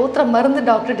 ஆனால் இதில் ஊற்றுற மருந்து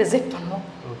டாக்டர் டிசைட் பண்ணணும்.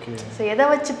 ஸோ எதை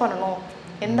வச்சு பண்ணணும்,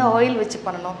 எந்த ஆயில் வச்சு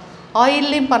பண்ணணும்.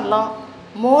 ஆயில்லையும் பண்ணலாம்,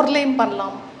 மோர்லேயும்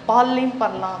பண்ணலாம், பால்லையும்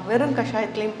பண்ணலாம், வெறும்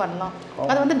கஷாயத்துலையும் பண்ணலாம்.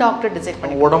 அது வந்து டாக்டர் டிசைட்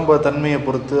பண்ணி உடம்பு தன்மையை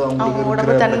பொறுத்து,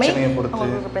 உடம்பு தன்மை,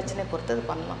 அவங்களுக்கு பிரச்சனையை பொறுத்து இது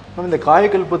பண்ணலாம். இந்த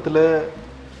காயக்கல்பத்தில்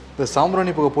இந்த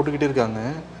சாம்பிராணி புகை போட்டுக்கிட்டே இருக்காங்க.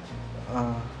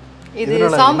 இது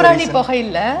சாம்பிராணி புகை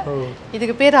இல்லை,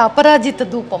 இதுக்கு பேர் அபராஜித்த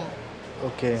தூபம்.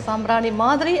 சாம்பிராணி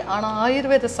மாதிரி ஆனால்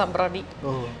ஆயுர்வேத சாம்பிராணி.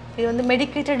 இது வந்து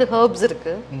மெடிக்கேட்டட் ஹெர்ப்ஸ்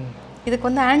இருக்குது. இதுக்கு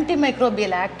வந்து ஆன்டி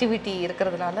மைக்ரோபியல் ஆக்டிவிட்டி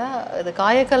இருக்கிறதுனால இது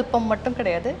காயக்கல்பம் மட்டும்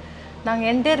கிடையாது, நாங்கள்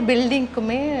என்டையர்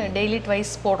பில்டிங்க்குமே டெய்லி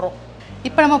ட்வைஸ் போடுறோம்.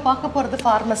 இப்போ நம்ம பார்க்க போகிறது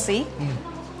ஃபார்மசி.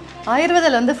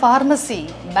 ஆயுர்வேதில் வந்து ஃபார்மசி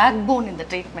பேக் போன் இந்த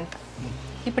ட்ரீட்மெண்ட்.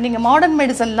 இப்போ நீங்கள் மாடர்ன்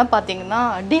மெடிசன்லாம் பார்த்தீங்கன்னா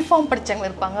டிஃபார்ம் படித்தவங்க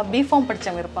இருப்பாங்க, பிஃபார்ம்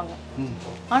படித்தவங்க இருப்பாங்க.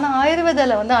 ஆனால்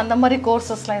ஆயுர்வேதில் வந்து அந்த மாதிரி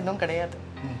கோர்சஸ்லாம் எதுவும் கிடையாது.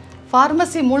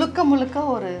 ஃபார்மசி முழுக்க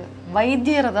ஒரு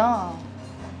வைத்தியரை தான்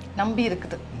நம்பி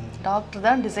இருக்குது. டாக்டர்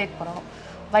தான் டிசைட் பண்ணணும்.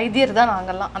 வைத்தியர் தான்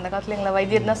நாங்கள்லாம், அந்த காலத்தில் எங்களை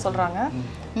வைத்தியர் தான் சொல்கிறாங்க.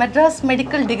 மெட்ராஸ்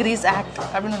மெடிக்கல் டிகிரிஸ் ஆக்ட்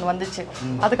அப்படின்னு ஒன்று வந்துச்சு.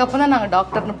 அதுக்கப்புறம் தான் நாங்கள்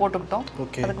டாக்டர்னு போட்டுக்கிட்டோம்.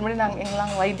 அதுக்கு முன்னாடி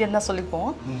எங்களாம் வைத்தியம் தான் சொல்லிப்போம்.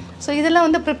 ஸோ இதெல்லாம்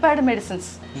வந்து ப்ரிப்பேர்டு மெடிசன்ஸ்.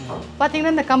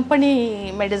 பார்த்தீங்கன்னா இந்த company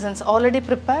medicines already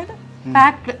prepared,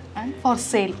 packed and for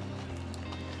sale.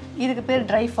 இதுக்கு பேர்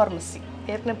ட்ரை ஃபார்மசி,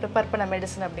 ஏற்கனவே ப்ரிப்பேர் பண்ண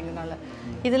மெடிசன் அப்படிங்கிறதுனால.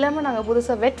 இது இல்லாமல் நாங்கள்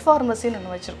புதுசாக வெட் ஃபார்மசின்னு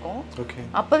ஒன்று வச்சுருக்கோம்.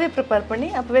 அப்போவே ப்ரிப்பேர் பண்ணி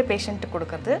அப்போவே பேஷண்ட்டுக்கு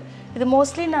கொடுக்குறது. இது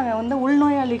மோஸ்ட்லி நாங்கள் வந்து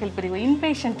உள்நோயாளிகள் பிரிவு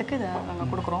இன்பேஷண்ட்டுக்கு இதை நாங்கள்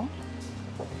கொடுக்குறோம்.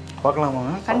 பார்க்கலாமா?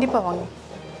 கண்டிப்பாக வாங்க.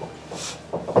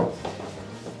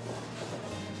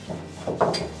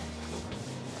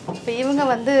 இப்போ இவங்க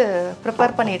வந்து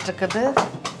ப்ரிப்பேர் பண்ணிகிட்ருக்குது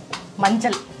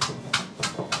மஞ்சள்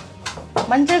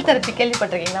தெரப்பி.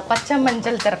 கேள்விப்பட்டிருக்கீங்களா? பச்சை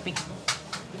மஞ்சள் தெரப்பி,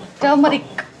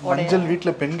 டர்மரிக் மஞ்சள்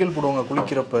வீட்டில் பெண்கள் போடுவாங்க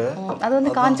குளிக்கிறப்ப. அது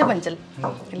வந்து காஞ்ச மஞ்சள்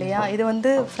இல்லையா, இது வந்து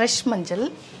ஃப்ரெஷ் மஞ்சள்.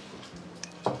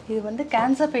 இது வந்து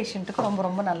கேன்சர் பேஷண்ட்டுக்கு ரொம்ப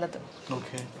ரொம்ப நல்லது.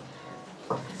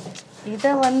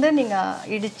 இதை வந்து நீங்கள்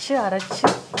இடித்து அரைச்சி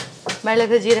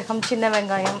மிளகு, ஜீரகம், சின்ன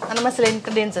வெங்காயம் அந்த மாதிரி சில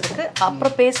இன்க்ரீடியன்ஸ் இருக்குது,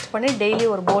 அப்புறம் பேஸ்ட் பண்ணி டெய்லி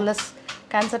ஒரு போலஸ்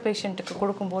கேன்சர் பேஷண்ட்டுக்கு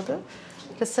கொடுக்கும்போது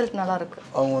ரிசல்ட் நல்லாயிருக்கு.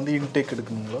 அவங்க வந்து இன்டேக்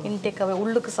எடுக்கணுங்களா? இன்டேக்காகவே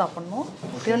உள்ளுக்கு சாப்பிட்ணும்.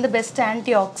 இது வந்து பெஸ்ட்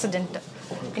ஆன்டி ஆக்சிடென்ட்.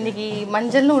 இன்றைக்கி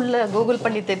மஞ்சள்னு உள்ள கூகுள்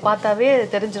பண்ணி பார்த்தாவே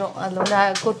தெரிஞ்சிடும். அதில் வந்து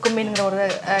குர்குமின்ங்கிற ஒரு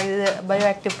இது பயோ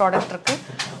ஆக்டிவ் ப்ராடக்ட் இருக்குது,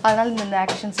 அதனால் இந்த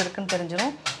ஆக்ஷன்ஸ் இருக்குதுன்னு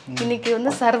தெரிஞ்சிடும். இன்றைக்கி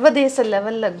வந்து சர்வதேச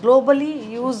லெவலில் globally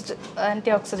used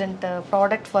anti accident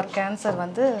product for cancer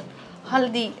வந்து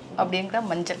ஹல்தி அப்படிங்கிற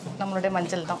மஞ்சள், நம்மளுடைய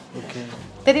மஞ்சள் தான்.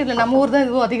 தெரியல, நம்ம ஊர் தான்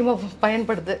இதுவும் அதிகமாக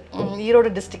பயன்படுது.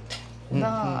 ஈரோடு டிஸ்ட்ரிக்ட்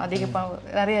தான் அதிகமாக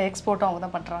நிறைய எக்ஸ்போர்ட்டும் அவங்க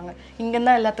தான் பண்ணுறாங்க. இங்கே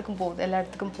தான் எல்லா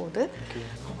இடத்துக்கும் போகுது.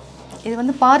 இது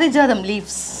வந்து பாரிஜாதம்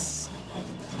லீவ்ஸ்.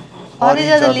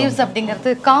 பாரிஜாதம் லீவ்ஸ்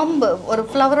அப்படிங்கிறது காம்பு, ஒரு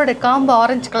ஃப்ளவரோட காம்பு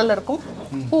ஆரஞ்சு கலரில் இருக்கும்,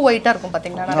 பூ ஒயிட்டாக இருக்கும்.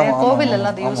 பார்த்தீங்கன்னா நிறைய கோவில்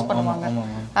எல்லாம் அதை யூஸ் பண்ணுவாங்க.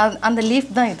 அந்த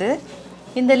லீஃப் தான் இது.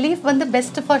 இந்த லீஃப் வந்து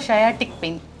பெஸ்ட் ஃபார் ஷயாட்டிக்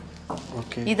பெயின்.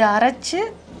 இதை அரைச்சி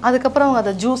அதுக்கப்புறம் அவங்க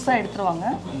அதை ஜூஸாக எடுத்துருவாங்க.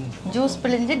 ஜூஸ்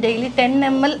பிழிஞ்சு டெய்லி 10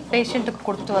 ml பேஷண்ட்டுக்கு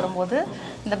கொடுத்துட்டு வரும்போது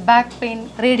இந்த பேக் பெயின்,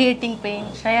 ரேடியேட்டிங் பெயின்,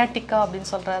 ஷயாட்டிக்கா அப்படின்னு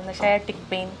சொல்கிற அந்த ஷயாட்டிக்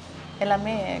பெயின்,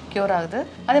 எல்லாமே க்யூர் ஆகுது.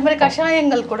 அதே மாதிரி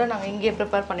கஷாயங்கள் கூட நாங்கள் இங்கேயே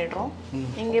ப்ரிப்பேர் பண்ணிடுறோம்.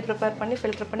 இங்கேயே ப்ரிப்பேர் பண்ணி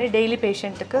ஃபில்டர் பண்ணி டெய்லி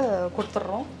பேஷண்ட்டுக்கு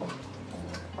கொடுத்துட்றோம்.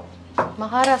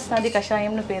 மகாராஷ்டிராதி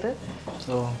கஷாயம்னு பேர்.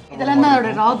 ஸோ இதெல்லாம் தான்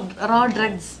அதோட ரா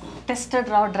ட்ரக்ஸ்,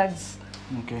 டெஸ்டட் ரா ட்ரக்ஸ்.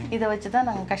 ஓகே, இதை வச்சு தான்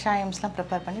நாங்கள் கஷாயம்ஸ்லாம்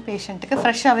ப்ரிப்பேர் பண்ணி பேஷண்ட்டுக்கு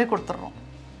ஃப்ரெஷ்ஷாகவே கொடுத்துட்றோம்.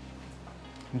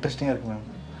 இன்ட்ரெஸ்டிங்காக இருக்குது மேம்.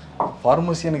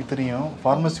 ஃபார்மசி எனக்கு தெரியும்,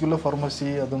 ஃபார்மசிக்குள்ளே ஃபார்மசி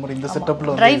அது மாதிரி இந்த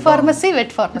செட்டப்பில் ட்ரை ஃபார்மசி,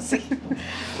 வெட் ஃபார்மசி.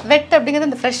 வெட் அப்படிங்கிறது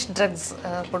இந்த ஃப்ரெஷ் ட்ரக்ஸ்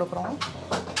கொடுக்குறோம்.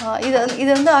 இது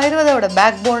வந்து ஆயுர்வேதாவோட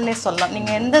பேக் போன்னே சொல்லலாம்.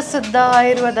 நீங்கள் எந்த சித்தா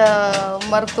ஆயுர்வேத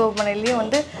மருத்துவமனையிலையும்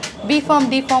வந்து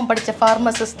பிஃபார்ம் படித்த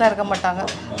ஃபார்மசிஸ்ட்லாம் இருக்க மாட்டாங்க.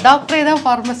 டாக்டரே தான்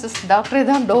ஃபார்மசிஸ்ட், டாக்டரே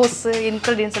தான் டோஸு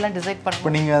இன்க்ரீடியன்ஸ் எல்லாம் டிசைட் பண்ணுவோம்.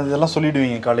 இப்போ நீங்கள் அதெல்லாம்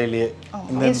சொல்லிவிடுவீங்க காலையிலேயே,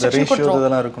 இந்த ரேஷியோ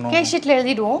இதெல்லாம் இருக்கணும். கேஸ் ஷீட்டில்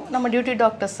எழுதிடுவோம். நம்ம டியூட்டி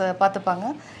டாக்டர்ஸ் பார்த்துப்பாங்க.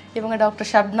 இவங்க டாக்டர்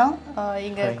ஷப்னா,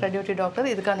 இங்கே இருக்கிற டியூட்டி டாக்டர்,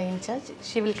 இதுக்கான incharge.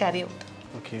 She will carry out.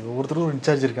 Okay, ஒவ்வொருத்தரும் ஒரு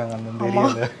இன்சார்ஜ் இருக்காங்க அந்த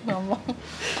ஏரியாவில். ஆமாம்,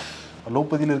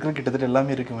 அலோபதியில் இருக்கிற கிட்டத்தட்ட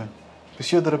எல்லாமே இருக்கு மேம்.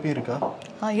 ஃபிசியோதெரப்பி இருக்கா?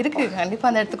 இருக்குது. கண்டிப்பாக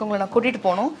அந்த இடத்துக்கு உங்களை நான் கூட்டிகிட்டு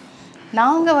போகணும்.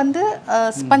 நாங்கள் வந்து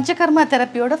பஞ்சகர்மா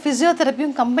தெரப்பியோட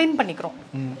ஃபிசியோதெரப்பியும் கம்பைன் பண்ணிக்கிறோம்.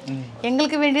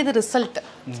 எங்களுக்கு வேண்டியது ரிசல்ட்.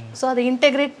 ஸோ அதை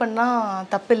இன்டெகிரேட் பண்ணால்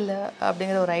தப்பில்லை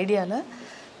அப்படிங்கிற ஒரு ஐடியாவில்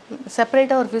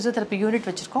செப்பரேட்டாக ஒரு ஃபிசியோதெரப்பி யூனிட்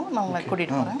வச்சுருக்கோம். நான் உங்களை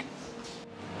கூட்டிகிட்டு போகிறேன்.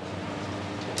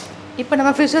 இப்போ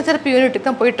நம்ம ஃபிசியோதெரப்பி யூனிட்டுக்கு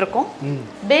தான் போயிட்டுருக்கோம்.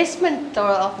 பேஸ்மெண்ட்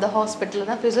ஆஃப் த ஹாஸ்பிட்டல்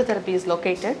தான் physiotherapy is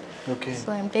located. Okay, so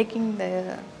I'm taking the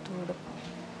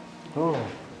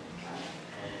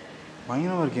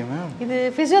பயங்கரமாக இருக்கே மேம். இது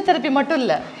ஃபிசியோதெரப்பி மட்டும்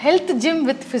இல்லை, ஹெல்த் ஜிம்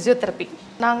வித் ஃபிசியோதெரப்பி.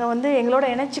 நாங்கள் வந்து எங்களோட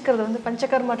இணைச்சிக்கிறது வந்து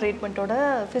பஞ்சகர்மா ட்ரீட்மெண்ட்டோட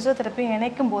ஃபிசியோதெரப்பி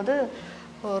இணைக்கும் போது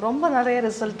ரொம்ப நிறைய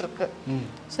ரிசல்ட் இருக்குது.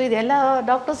 ஸோ இது எல்லா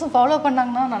டாக்டர்ஸும் ஃபாலோ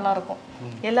பண்ணாங்கன்னா நல்லாயிருக்கும்.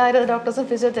 எல்லா டாக்டர்ஸும்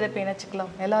ஃபிசியோதெரப்பி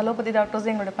இணைச்சிக்கலாம். எல்லா அலோபதி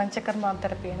டாக்டர்ஸும் எங்களோட பஞ்சகர்மா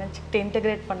தெரப்பி இணைச்சிக்கிட்டு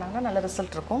இன்டெகிரேட் பண்ணாங்கன்னா நல்ல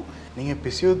ரிசல்ட் இருக்கும். நீங்கள்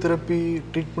ஃபிசியோதெரப்பி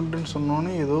ட்ரீட்மெண்ட்டுன்னு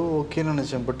சொன்னோன்னே ஏதோ ஓகேன்னு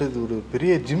நினச்சேன். பட் இது ஒரு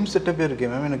பெரிய ஜிம் செட்டப்பே இருக்கே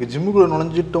மேம். எனக்கு ஜிம்முக்குள்ளே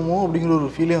நுழைஞ்சிட்டோமோ அப்படிங்கிற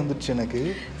ஒரு ஃபீலே வந்துடுச்சு எனக்கு.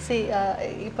 சரி,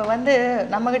 இப்போ வந்து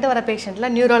நம்மக்கிட்ட வர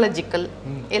பேஷண்ட்டில் நியூராலஜிக்கல்,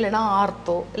 இல்லைனா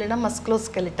ஆர்த்தோ, இல்லைனா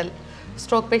மஸ்குலோஸ்கெலிட்டல்,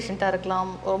 ஸ்ட்ரோக் பேஷண்ட்டாக இருக்கலாம்,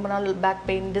 ரொம்ப நாள் back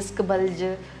pain, disk bulge,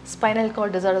 spinal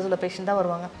card disorders உள்ள பேஷண்ட் தான்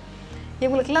வருவாங்க.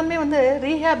 இவங்களுக்கு எல்லாமே வந்து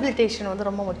ரீஹேபிலிட்டேஷன் வந்து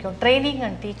ரொம்ப முக்கியம். ட்ரைனிங்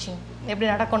அண்ட் டீச்சிங், எப்படி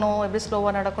நடக்கணும், எப்படி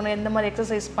ஸ்லோவாக நடக்கணும், எந்த மாதிரி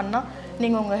எக்ஸசைஸ் பண்ணால்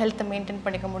நீங்கள் உங்கள் ஹெல்த்தை மெயின்டைன்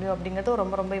பண்ணிக்க முடியும் அப்படிங்கிறது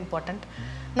ரொம்ப ரொம்ப இம்பார்ட்டண்ட்.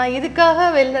 நான் இதுக்காக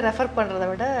வெளில ரெஃபர் பண்ணுறத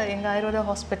விட எங்கள் ஆயுர்வேதா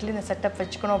ஹாஸ்பிட்டலில் இந்த செட்டப்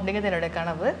வச்சுக்கணும் அப்படிங்கிறது என்னோடய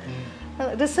கனவு.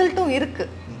 ரிசல்ட்டும்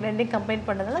இருக்குது. ரெண்டையும் கம்பைன்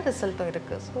பண்ணதால ரிசல்ட்டும்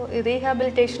இருக்குது. ஸோ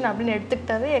ரீஹேபிலிட்டேஷன் அப்படின்னு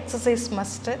எடுத்துக்கிட்டாவே எக்ஸசைஸ்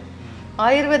மஸ்ட்டு.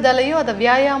 ஆயுர்வேதாலையும் அதை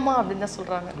வியாயாமா அப்படின்னு தான்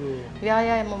சொல்கிறாங்க.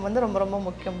 வியாயாமம் வந்து ரொம்ப ரொம்ப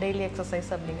முக்கியம், டெய்லி எக்ஸசைஸ்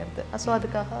அப்படிங்கிறது. ஸோ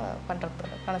அதுக்காக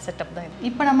பண்ணுறதுக்கான செட்டப் தான் இது.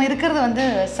 இப்போ நம்ம இருக்கிறது வந்து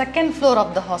second floor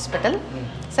of the hospital.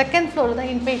 Second ஃப்ளோரில்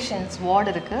தான் இன்பேஷன்ஸ்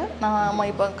வார்டு இருக்குது. நம்ம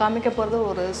இப்போ காமிக்க போகிறது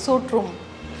ஒரு சூட் ரூம்.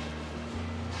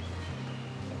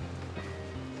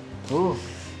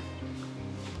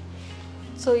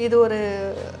 ஸோ இது ஒரு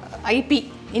ஐபி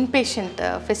இன்பேஷண்ட்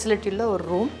ஃபெசிலிட்டியில் ஒரு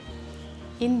ரூம்.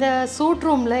 இந்த சூட்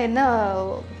ரூமில் என்ன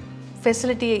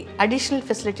ஃபெசிலிட்டி, அடிஷ்னல்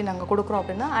ஃபெசிலிட்டி நாங்கள் கொடுக்குறோம்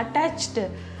அப்படின்னா அட்டாச்டு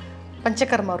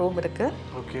பஞ்சகர்மா ரூம் இருக்குது.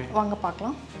 ஓகே, வாங்க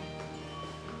பார்க்கலாம்.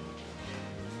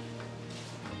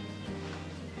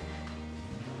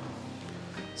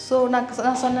 ஸோ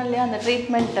நான் சொன்னேன் இல்லையா, அந்த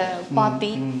ட்ரீட்மெண்ட்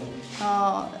பாத்தி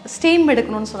ஸ்டீம்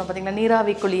எடுக்கணும்னு சொன்னேன் பார்த்தீங்களா,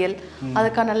 நீராவி குளியல்,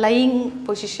 அதுக்கான லையிங்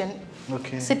பொசிஷன்,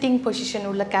 சிட்டிங் பொசிஷன்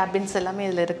உள்ள கேபின்ஸ் எல்லாமே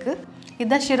இதில் இருக்குது.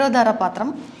 இதுதான் shirodhara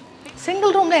பாத்திரம்.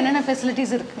 சிங்கிள் ரூமில் என்னென்ன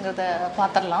ஃபெசிலிட்டிஸ் இருக்குங்கிறத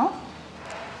பார்த்துடலாம்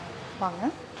வாங்க.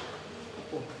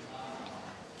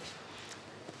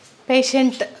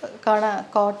 பேஷண்ட்டுக்கான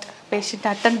காட், பேஷண்ட்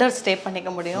அட்டெண்டர் ஸ்டே பண்ணிக்க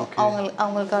முடியும்.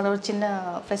 அவங்களுக்கான ஒரு சின்ன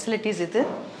ஃபெசிலிட்டிஸ் இது,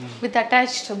 வித்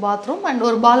அட்டாச்டு பாத்ரூம் அண்ட்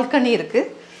ஒரு பால்கனி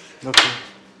இருக்குது.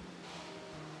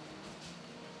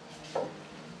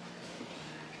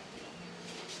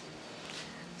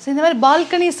 ஸோ இந்த மாதிரி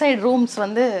பால்கனி சைடு ரூம்ஸ்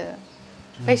வந்து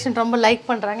பேஷண்ட் ரொம்ப லைக்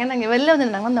பண்ணுறாங்க. நாங்கள் வெளில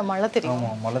வந்துருந்தாங்க, அந்த மழை தெரியும்.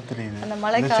 மழை தெரியுது. அந்த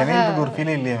மழைக்காக ஒரு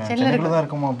ஃபீலே இல்லையா? சென்னையில் தான்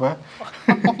இருக்குமா?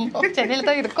 இப்போ சென்னையில்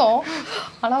தான் இருக்கோம்,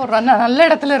 ஆனால் ஒரு நல்ல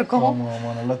இடத்துல இருக்கோம்.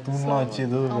 நல்லா தூங்கலாம் வச்சு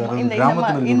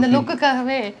இந்த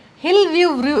லுக்குக்காகவே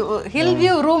ஹில்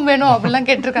வியூ ரூம் வேணும் அப்படிலாம்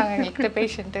கேட்டிருக்காங்க எங்கள்கிட்ட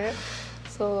பேஷண்ட்டு.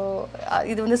 ஸோ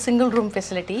இது வந்து சிங்கிள் ரூம்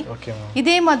ஃபெசிலிட்டி.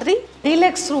 இதே மாதிரி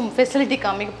டீலக்ஸ் ரூம் ஃபெசிலிட்டி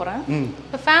காமிக்க போகிறேன்.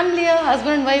 இப்போ ஃபேமிலியாக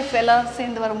ஹஸ்பண்ட் அண்ட் ஒய்ஃப் எல்லாம்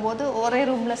சேர்ந்து வரும்போது ஒரே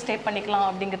ரூமில் ஸ்டே பண்ணிக்கலாம்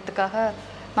அப்படிங்கிறதுக்காக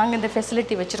நாங்கள் இந்த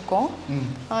ஃபெசிலிட்டி வச்சுருக்கோம்.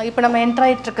 இப்போ நம்ம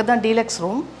என்ட்ராயிட்டு இருக்கிறது தான் டீலக்ஸ்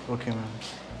ரூம். Okay ma'am.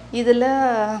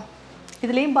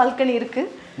 இதுலேயும் பால்கனி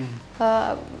இருக்குது.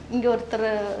 இங்கே ஒருத்தர்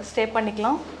ஸ்டே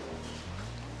பண்ணிக்கலாம்,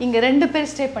 இங்கே 2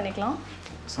 பேர் ஸ்டே பண்ணிக்கலாம்.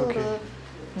 ஸோ ஒரு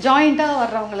ஜாயிண்டாக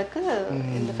வர்றவங்களுக்கு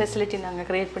இந்த ஃபெசிலிட்டி நாங்கள்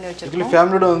கிரியேட் பண்ணி வச்சுருக்கோம்.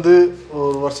 ஃபேமிலியோட வந்து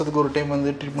ஒரு வருஷத்துக்கு ஒரு டைம்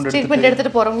வந்து ட்ரீட்மெண்ட்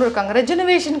எடுத்துகிட்டு போகிறவங்களும் இருக்காங்க,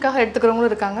 ரெஜுனவேஷனுக்காக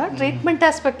எடுத்துக்கிறவங்களும் இருக்காங்க, ட்ரீட்மெண்ட்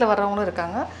ஆஸ்பெக்டில் வர்றவங்களும்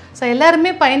இருக்காங்க. ஸோ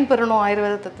எல்லாருமே பயன்பெறணும்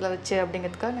ஆயுர்வேதத்தில் வச்சு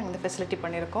அப்படிங்கிறதுக்காக நாங்கள் இந்த ஃபெசிலிட்டி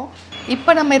பண்ணியிருக்கோம்.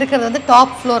 இப்போ நம்ம இருக்கிறது வந்து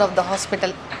top floor of the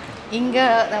hospital. இங்கே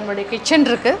நம்மளுடைய கிச்சன்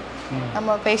இருக்குது.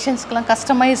 நம்ம பேஷண்ட்ஸ்க்கெலாம்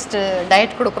கஸ்டமைஸ்டு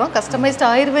டயட் கொடுக்குறோம், கஸ்டமைஸ்டு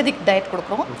ஆயுர்வேதிக் டயட்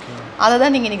கொடுக்குறோம். அதை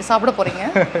தான் நீங்கள் இன்றைக்கி சாப்பிட போகிறீங்க.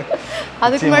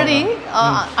 அதுக்கு முன்னாடி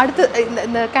அடுத்து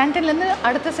இந்த கேன்டீன்லேருந்து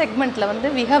அடுத்த செக்மெண்ட்டில் வந்து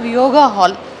வி ஹவ் யோகா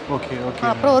ஹால்.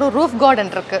 அப்புறம் ஒரு ரூஃப்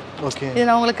கார்டன் இருக்குது. இது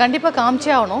நான் உங்களுக்கு கண்டிப்பாக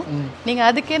காமிச்சே ஆகணும். நீங்கள்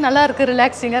அதுக்கே நல்லா இருக்குது,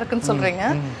 ரிலாக்ஸிங்காக இருக்குன்னு சொல்கிறீங்க.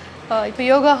 இப்போ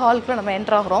யோகா ஹாலுக்குள்ள நம்ம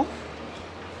என்ட்ரு ஆகிறோம்.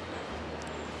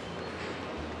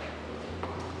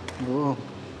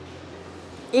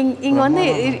 இங்கே வந்து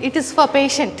இட் இஸ் ஃபார்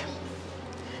பேஷண்ட்.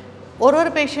 ஒரு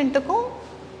பேஷண்ட்டுக்கும்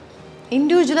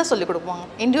இண்டிவிஜுவலாக சொல்லிக் கொடுப்பாங்க,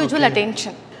 இண்டிவிஜுவல்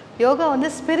அட்டென்ஷன். யோகா வந்து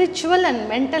ஸ்பிரிச்சுவல் அண்ட்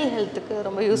மென்டல் ஹெல்த்துக்கு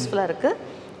ரொம்ப யூஸ்ஃபுல்லாக இருக்குது.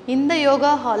 இந்த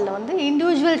யோகா ஹாலில் வந்து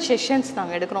இண்டிவிஜுவல் செஷன்ஸ்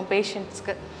நாங்கள் எடுக்கிறோம்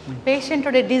பேஷண்ட்ஸ்க்கு.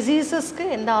 பேஷண்ட்டோடைய டிசீசஸ்க்கு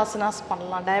எந்த ஆசனாஸ்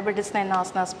பண்ணலாம், டயபெட்டிஸ்னால் என்ன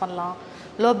ஆசனாஸ் பண்ணலாம்,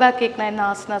 லோ பேக் ஏக்னா என்ன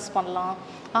ஆசனாஸ் பண்ணலாம்,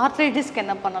 ஆர்த்ரைட்டிஸ்க்கு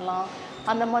என்ன பண்ணலாம்,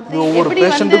 அந்த மாதிரி எப்படி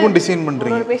வந்து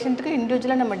ஒரு பேஷண்ட்டுக்கு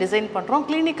இண்டிவிஜுவலாக நம்ம டிசைன் பண்ணுறோம்.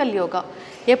 கிளினிக்கல் யோகா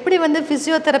எப்படி வந்து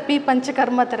ஃபிசியோதெரப்பி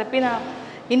பஞ்சகர்மா தெரப்பி நான்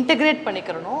இன்டெகிரேட்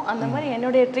பண்ணிக்கிறனோ அந்த மாதிரி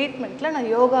என்னுடைய ட்ரீட்மெண்ட்டில் நான்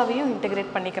யோகாவையும்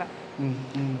இன்டெகிரேட் பண்ணிக்கிறேன்.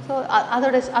 ஸோ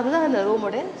அதுதான் அந்த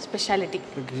ரூமோட ஸ்பெஷாலிட்டி.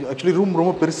 ஆக்சுவலி ரூம்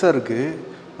ரொம்ப பெருசாக இருக்குது.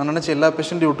 நான் நினச்சேன் எல்லா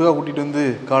பேஷண்ட்டையும் ஒட்டுக்காக கூட்டிகிட்டு வந்து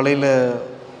காலையில்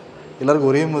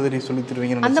எல்லாருக்கும் ஒரே மாதிரி சொல்லி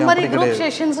தருவீங்க. அந்த மாதிரி குரூப்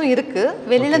செஷன்ஸும் இருக்குது.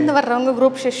 வெளியிலேருந்து வர்றவங்க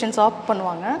குரூப் செஷன்ஸ் ஆப்ட்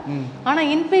பண்ணுவாங்க.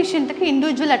 ஆனால் இன்பேஷண்ட்டுக்கு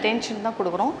இண்டிவிஜுவல் அட்டென்ஷன் தான்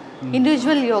கொடுக்குறோம்.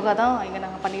 இண்டிவிஜுவல் யோகா தான் இங்கே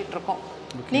நாங்கள் பண்ணிகிட்ருக்கோம்.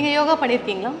 நீங்கள் யோகா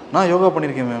பண்ணியிருக்கீங்களா? நான் யோகா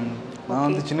பண்ணியிருக்கேன் மேம். நான்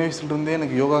வந்து சின்ன வயசுலேருந்தே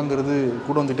எனக்கு யோகாங்கிறது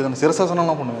கூட வந்துட்டு தான்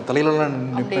சிரசாசனம்லாம் பண்ணுவேன், தலையிலலாம்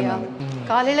நிற்பேன்.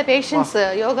 காலையில் பேஷண்ட்ஸ்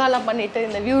யோகாலாம் பண்ணிவிட்டு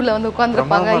இந்த வியூவில் வந்து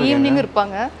உட்காந்துருப்பாங்க, ஈவினிங்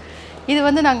இருப்பாங்க. இது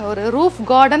வந்து நாங்கள் ஒரு roof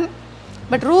garden,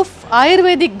 but roof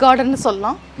ayurvedic garden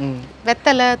சொல்லலாம்.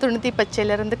 வெத்தலை, துணித்தி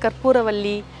பச்சையிலேருந்து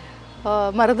கற்பூரவல்லி,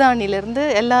 மருதாணிலேருந்து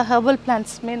எல்லா ஹெர்பல்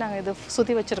பிளான்ட்ஸுமே நாங்கள் இதை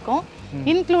சுற்றி வச்சுருக்கோம்,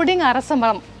 இன்க்ளூடிங் அரச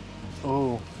மரம்.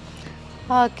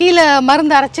 கீழே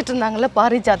மருந்து அரைச்சிட்டு இருந்தாங்கல்ல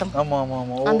பாரிஜாதம்,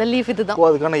 அந்த லீஃப் இதுதான்.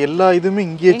 அதுக்கான எல்லா இதுவுமே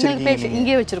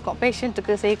இங்கே வச்சிருக்கோம்.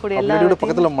 பேஷண்ட்டுக்கு செய்யக்கூடிய எல்லா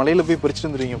பக்கத்தில் மலையில் போய் பறிச்சுட்டு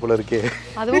வந்துருவீங்க போல இருக்கே.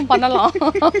 அதுவும் பண்ணலாம்.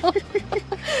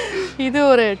 இது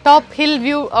ஒரு டாப் ஹில்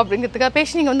வியூ அப்படிங்கிறதுக்காக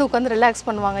பேஷண்ட் வந்து உட்காந்து ரிலாக்ஸ்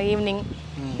பண்ணுவாங்க ஈவினிங்.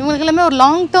 இவங்களுக்கு எல்லாமே ஒரு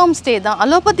லாங் டேர்ம் ஸ்டே தான்.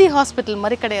 அலோபதி ஹாஸ்பிட்டல்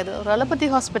மாதிரி கிடையாது. ஒரு அலோபதி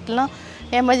ஹாஸ்பிட்டல்னால்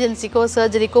எமர்ஜென்சிக்கோ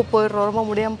சர்ஜரிக்கோ போயிடுறோம், ரொம்ப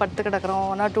முடியாமல் படுத்து கிடக்கிறோம்,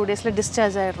 1 or 2 days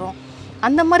டிஸ்சார்ஜ் ஆகிடுறோம்.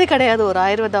 அந்த மாதிரி கிடையாது ஒரு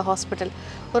ஆயுர்வேதா ஹாஸ்பிட்டல்.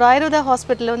 ஒரு ஆயுர்வேதா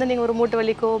ஹாஸ்பிட்டலில் வந்து நீங்கள் ஒரு மூட்டு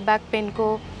வலிக்கோ பேக் பெயின்க்கோ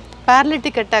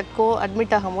பேரலிட்டிக் அட்டாக்கோ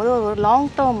அட்மிட் ஆகும்போது ஒரு லாங்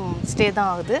டேர்ம் ஸ்டே தான்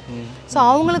ஆகுது. ஸோ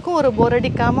அவங்களுக்கும் ஒரு போர்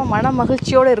அடிக்காமல் மன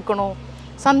மகிழ்ச்சியோடு இருக்கணும்,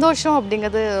 சந்தோஷம்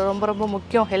அப்படிங்கிறது ரொம்ப ரொம்ப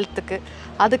முக்கியம் ஹெல்த்துக்கு.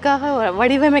 அதுக்காக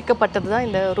வடிவமைக்கப்பட்டது தான்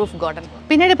இந்த ரூஃப் கார்டன்.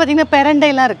 பின்னாடி பார்த்திங்கன்னா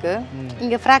பெரண்டைலாம் இருக்குது.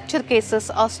 இங்கே ஃப்ராக்சர் கேசஸ்,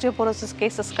 ஆஸ்டியோபோரோசிஸ்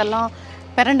கேசஸ்க்கெல்லாம்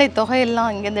பெரண்டை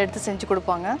தொகையெல்லாம் இங்கேருந்து எடுத்து செஞ்சு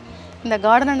கொடுப்பாங்க. இந்த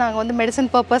கார்டனை நாங்கள் வந்து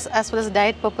medicine purpose as well as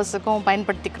diet பர்பஸுக்கும்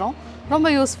பயன்படுத்திக்கிறோம். ரொம்ப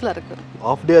யூஸ்ஃபுல்லாக இருக்குது.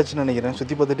 ஆஃப் டே ஆச்சுன்னு நினைக்கிறேன்,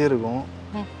 சுற்றி பார்த்துட்டே இருக்கும்.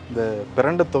 இந்த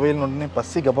பிரண்டை துவையல் உடனே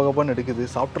பசி கப்பகப்பான்னு எடுக்குது,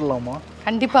 சாப்பிட்றலாமா?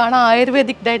 கண்டிப்பாக. ஆனால்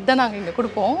ஆயுர்வேதிக் டயட் தான் நாங்கள் இங்கே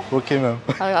கொடுப்போம். ஓகே மேம்,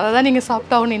 அதை தான் நீங்கள்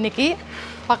சாப்பிட்டாகணும் இன்றைக்கி.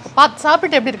 பார்த்து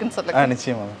சாப்பிட்டு எப்படி இருக்குன்னு சொல்லுங்கள்.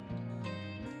 நிச்சயமாக.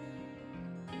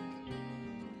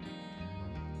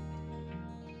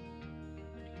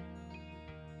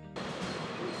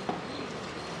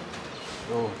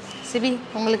 சிவி,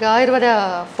 உங்களுக்கு ஆயுர்வேத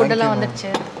ஃபுட்டெல்லாம் வந்துடுச்சு.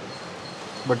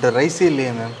 பட் ரைஸே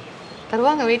இல்லையே மேம்.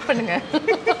 தருவாங்க, வெயிட் பண்ணுங்க.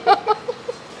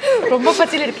 ரொம்ப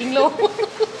பசியில் இருக்கீங்களோ?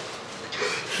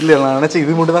 இல்லை, நான் நினச்சேன்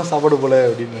இது மட்டும் தான் சாப்பாடு போல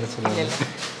அப்படின்னு நினச்சேன்.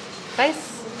 ரைஸ்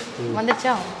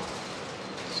வந்துச்சா?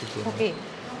 ஓகே,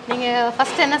 நீங்கள்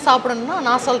ஃபஸ்ட்டு என்ன சாப்பிடணும்னா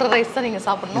நான் சொல்கிற ரைஸ் தான் நீங்கள்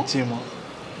சாப்பிடணும். நிச்சயமாக.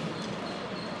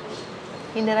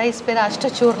 இந்த ரைஸ் பேர்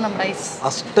அஷ்டச்சூர்ணம் ரைஸ்.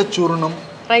 அஷ்டச்சூர்ணம்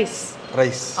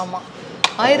ரைஸ். ஆமாம்,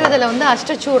 ஆயுர்வேதில் வந்து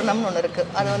அஷ்டச்சூர்ணம்னு ஒன்று இருக்குது.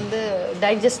 அது வந்து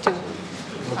டைஜஸ்டிவ்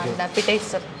அண்ட்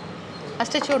அப்பிடைசர்.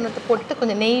 அஷ்டச்சூர்ணத்தை போட்டு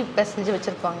கொஞ்சம் நெய் பிசைஞ்சு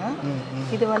வச்சுருப்பாங்க.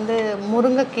 இது வந்து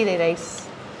முருங்கைக்கீரை ரைஸ்.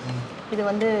 இது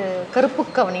வந்து கருப்பு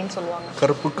கவனின்னு சொல்லுவாங்க.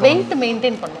 வெயிட்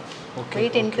மெயின்டைன் பண்ணும்,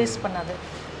 வெயிட் இன்க்ரீஸ் பண்ணாது.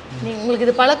 உங்களுக்கு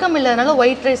இது பழக்கம் இல்லாதனால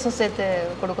ஒயிட் ரைஸும் சேர்த்து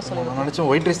கொடுக்க சொல்லுவாங்க. நினச்சேன்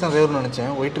ஒயிட் ரைஸ் தான் வேறு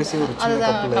நினச்சேன். ஒயிட் ரைஸே ஒரு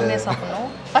அதுதான் கம்மியாக சாப்பிடணும்.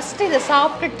 ஃபஸ்ட்டு இதை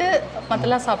சாப்பிட்டுட்டு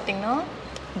மற்றெல்லாம் சாப்பிட்டிங்கன்னா,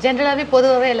 ஜென்ரலாகவே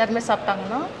பொதுவாகவே எல்லாருமே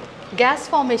சாப்பிட்டாங்கன்னா கேஸ்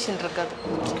ஃபார்மேஷன் இருக்காது,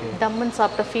 டம்முன்னு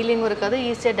சாப்பிட்ட ஃபீலிங்கும் இருக்காது,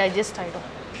 ஈஸியாக டைஜஸ்ட் ஆகிடும்.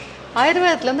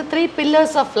 ஆயுர்வேதத்தில் வந்து 3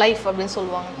 pillars ஆஃப் லைஃப் அப்படின்னு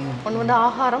சொல்லுவாங்க. ஒன்று வந்து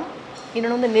ஆகாரம்,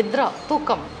 இன்னொன்று வந்து நித்ரா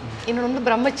தூக்கம், இன்னொன்று வந்து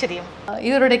பிரம்மச்சரியம்.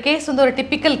 இவருடைய கேஸ் வந்து ஒரு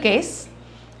டிப்பிக்கல் கேஸ்,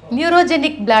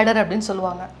 நியூரோஜெனிக் பிளாடர் அப்படின்னு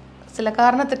சொல்லுவாங்க. சில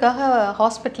காரணத்துக்காக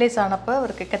ஹாஸ்பிட்டலைஸ் ஆனப்போ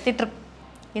அவருக்கு கத்தீட்டர்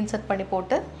இன்சர்ட் பண்ணி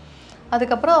போட்டு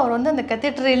அதுக்கப்புறம் அவர் வந்து அந்த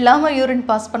கெத்தேட்டர் இல்லாமல் யூரின்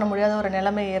பாஸ் பண்ண முடியாத ஒரு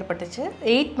நிலைமை ஏற்பட்டுச்சு.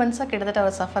 8 மந்த்ஸாக கிட்டத்தட்ட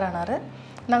அவர் சஃபர் ஆனார்.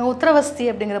 நாங்கள் உத்தரவஸ்தி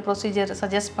அப்படிங்கிற ப்ரொசீஜர்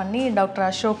சஜஸ்ட் பண்ணி டாக்டர்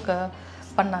அசோக்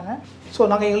பண்ணாங்க. ஸோ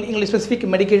நாங்கள் எங்களுக்கு ஸ்பெசிஃபிக்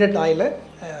மெடிக்கேட்டட் ஆயிலை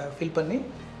ஃபில் பண்ணி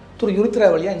த்ரூ யூரித்ரா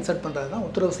வழியாக இன்சர்ட் பண்ணுறது தான்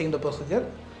உத்தரவஸ்திங்கிற ப்ரொசீஜர்.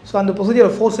 ஸோ அந்த ப்ரொசீஜர்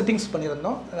 4 சிட்டிங்ஸ்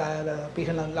பண்ணியிருந்தோம்.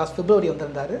 பேஷண்ட் லாஸ்ட் February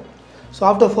வந்திருந்தார். ஸோ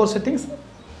ஆஃப்டர் 4 சிட்டிங்ஸ்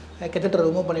கெத்தேட்டர்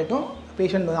ரிமூவ் பண்ணிட்டோம்.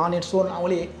 பேஷண்ட் ஆன் இட்ஸ் ஓன்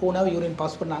அவங்களே ஓனாக யூரின்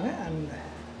பாஸ் பண்ணாங்க. And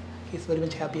is very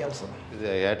much happy also.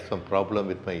 I had some problem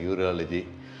with my யூரியாலஜி.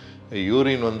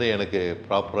 Urine வந்து எனக்கு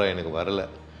ப்ராப்பராக எனக்கு வரலை.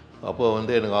 அப்போது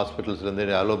வந்து எனக்கு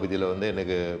ஹாஸ்பிட்டல்ஸ்லேருந்து அலோபதியில் வந்து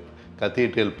எனக்கு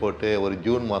கத்தீட்ரல் போட்டு ஒரு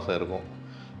ஜூன் மாதம் இருக்கும்.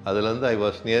 அதுலேருந்து I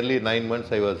was nearly 9 months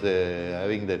I was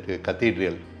having that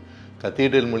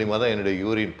cathedral மூலிமா தான் என்னுடைய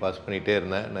யூரின் பாஸ் பண்ணிகிட்டே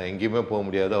இருந்தேன். நான் எங்கேயுமே போக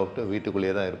முடியாது, அவுட்டு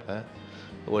வீட்டுக்குள்ளேயே தான் இருப்பேன்.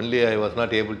 Only I was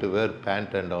not able to where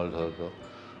pant and also.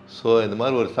 So இந்த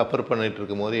மாதிரி ஒரு சஃபர் பண்ணிகிட்டு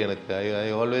இருக்கும்போது எனக்கு ஐ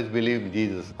ஆல்வேஸ் பிலீவ்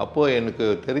ஜீசஸ். அப்போது எனக்கு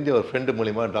தெரிஞ்ச ஒரு ஃப்ரெண்டு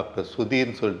மூலிமா டாக்டர்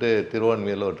சுதீர்னு சொல்லிட்டு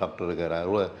திருவான்மையில் ஒரு டாக்டர் இருக்கார்,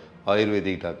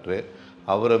 ஆயுர்வேதிக் டாக்டரு.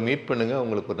 அவரை மீட் பண்ணுங்கள்,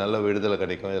 உங்களுக்கு ஒரு நல்ல விடுதலை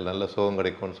கிடைக்கும், இதில் நல்ல சுகம்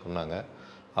கிடைக்கும்னு சொன்னாங்க.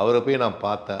 அவரை போய் நான்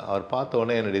பார்த்தேன். அவர் பார்த்த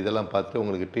உடனே என்னுடைய இதெல்லாம் பார்த்துட்டு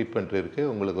உங்களுக்கு ட்ரீட்மெண்ட் இருக்குது,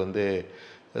 உங்களுக்கு வந்து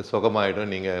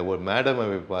சுகமாகிடும், நீங்கள் ஒரு மேடமை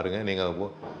பாருங்கள்,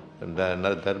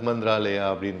 நீங்கள் தர்மந்திராலயா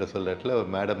அப்படின்ற சொல்ல இடத்துல ஒரு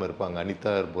மேடம் இருப்பாங்க,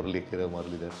 அனிதா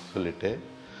முரளிதர் சொல்லிட்டு.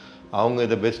 அவங்க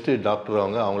இந்த பெஸ்ட்டு டாக்டர்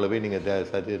அவங்கள போய் நீங்கள்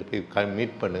சர்ஜரி போய்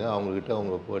மீட் பண்ணுங்கள். அவங்கக்கிட்ட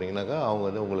அவங்க போனீங்கன்னாக்கா அவங்க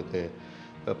வந்து உங்களுக்கு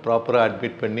ப்ராப்பராக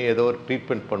அட்மிட் பண்ணி ஏதோ ஒரு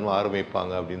ட்ரீட்மெண்ட் பண்ண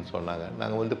ஆரம்பிப்பாங்க அப்படின்னு சொன்னாங்க.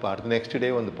 நாங்கள் வந்து அடுத்த நெக்ஸ்ட் டே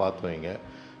வந்து பார்த்தோம். இங்கே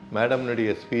மேடம்னுடைய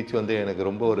ஸ்பீச் வந்து எனக்கு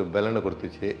ரொம்ப ஒரு பலனை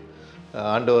கொடுத்துச்சு.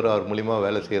 ஆண்டவர் அவர் மூலிமா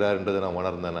வேலை செய்கிறாருன்றதை நான்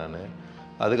உணர்ந்தேன் நான்.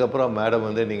 அதுக்கப்புறம் மேடம்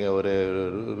வந்து நீங்கள் ஒரு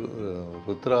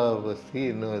ருத்ராவஸ்தி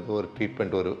இன்னும் ஏதோ ஒரு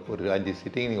ட்ரீட்மெண்ட் ஒரு 5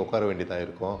 சிட்டிங் நீங்கள் உட்கார வேண்டியதாக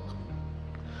இருக்கும்.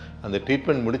 அந்த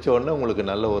ட்ரீட்மெண்ட் முடித்த உடனே உங்களுக்கு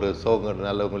நல்ல ஒரு சோகம்,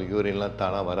 நல்ல உங்களுக்கு யூரின்லாம்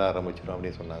தானாக வர ஆரம்பிச்சிடும்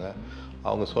அப்படின்னு சொன்னாங்க.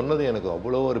 அவங்க சொன்னது எனக்கு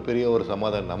அவ்வளோ ஒரு பெரிய ஒரு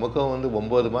சமாதானம். நமக்கும் வந்து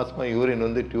 9 மாதமாக யூரின்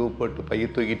வந்து டியூப் போட்டு பையை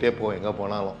தூக்கிட்டே போவோம், எங்கே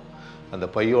போனாலும் அந்த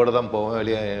பையோடு தான் போவேன்.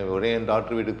 வெளியே ஒரே என்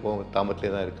டாக்டர் வீட்டுக்கு போவேன்,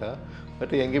 தாமரத்துலேயே தான் இருக்கா.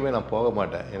 பட் எங்கேயுமே நான் போக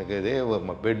மாட்டேன். எனக்கு இதே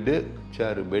பெட்டு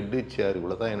சேர்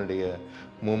இவ்வளோ தான் என்னுடைய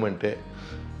மூமெண்ட்டு.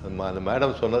 அந்த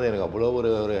மேடம் சொன்னது எனக்கு அவ்வளோ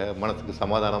ஒரு மனசுக்கு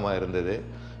சமாதானமாக இருந்தது.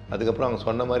 அதுக்கப்புறம் அவங்க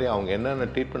சொன்ன மாதிரி அவங்க என்னென்ன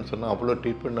ட்ரீட்மெண்ட் சொன்னால் அவ்வளோ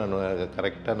ட்ரீட்மெண்ட் நான்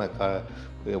கரெக்டாக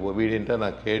நான் ஒபீடியண்ட்டாக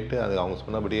நான் கேட்டு அது அவங்க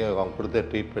சொன்னபடியே அவங்க கொடுத்த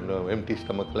ட்ரீட்மெண்ட் எம்டி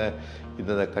ஸ்டமக்கில்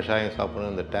இந்த கஷாயம்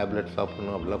சாப்பிடணும், இந்த டேப்லெட்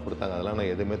சாப்பிடணும் அப்படிலாம் கொடுத்தாங்க. அதெல்லாம்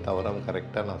நான் எதுவுமே தவறாமல்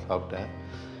கரெக்டாக நான் சாப்பிட்டேன்.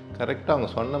 கரெக்டாக அவங்க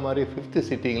சொன்ன மாதிரி 5th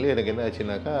சிட்டிங்லேயே எனக்கு என்ன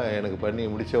ஆச்சுனாக்கா, எனக்கு பண்ணி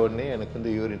முடித்த உடனே எனக்கு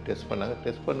வந்து யூரின் டெஸ்ட் பண்ணாங்க.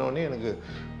 டெஸ்ட் பண்ண உடனே எனக்கு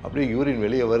அப்படியே யூரின்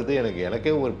வெளியே வருது.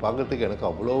 எனக்கே ஒரு பார்க்குறதுக்கு எனக்கு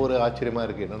அவ்வளோ ஒரு ஆச்சரியமாக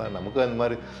இருக்குது. என்னடா நமக்கு அந்த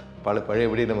மாதிரி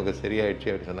பழையபடி நமக்கு சரியாயிடுச்சு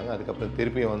அப்படின்னு சொன்னாங்க. அதுக்கப்புறம்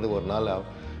திருப்பியும் வந்து ஒரு நாள்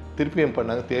திருப்பியும்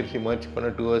பண்ணாங்க. தேர்ச்சி முயற்சி பண்ண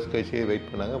 2 hours கழிச்சு வெயிட்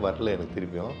பண்ணாங்க, வரல எனக்கு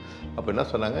திருப்பியும். அப்போ என்ன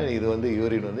சொன்னாங்க, இது வந்து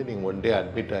யூரின் வந்து நீங்கள் 1 day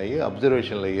அட்மிட் ஆகி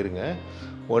அப்சர்வேஷனில் இருங்க,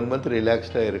 1 month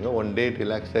ரிலாக்ஸ்டாக இருங்க, 1 day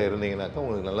ரிலாக்ஸ்டாக இருந்தீங்கன்னாக்கா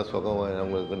உங்களுக்கு நல்ல சுகம்,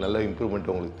 உங்களுக்கு நல்ல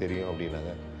இம்ப்ரூவ்மெண்ட் உங்களுக்கு தெரியும்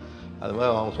அப்படின்னாங்க. அது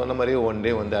மாதிரி அவங்க சொன்ன மாதிரியே 1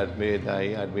 day வந்து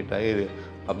அட்மிட் ஆகி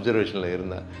அப்சர்வேஷனில்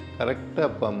இருந்தேன். கரெக்டாக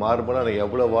இப்போ மார்பலாக நான்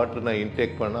எவ்வளோ வாட்டர் நான்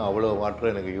இன்டேக் பண்ணேன் அவ்வளோ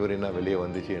வாட்டர் எனக்கு யூரினாக வெளியே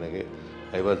வந்துச்சு. எனக்கு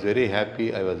I was very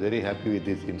happy with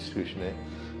this institution.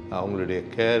 அவங்களுடைய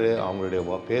கேரு, அவங்களுடைய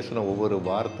பேசின ஒவ்வொரு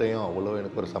வார்த்தையும் அவ்வளோ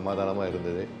எனக்கு ஒரு சமாதானமாக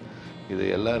இருந்தது. இது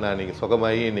எல்லாம் நான் இன்றைக்கி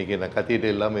சுகமாகி இன்றைக்கி நான் கத்திட்டு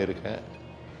இல்லாமல் இருக்கேன்.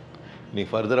 இன்றைக்கி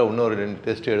ஃபர்தராக இன்னொரு 2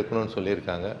 டெஸ்ட் எடுக்கணும்னு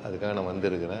சொல்லியிருக்காங்க. அதுக்காக நான்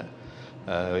வந்திருக்கிறேன்.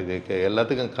 இதுக்கு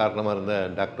எல்லாத்துக்கும் காரணமாக இருந்த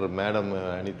doctor madam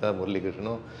Anitha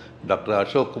முரளிகிருஷ்ணனும் doctor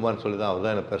Ashok குமார்னு சொல்லி தான் அவர்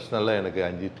தான் எனக்கு பர்சனலாக எனக்கு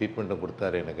 5 ட்ரீட்மெண்ட்டும்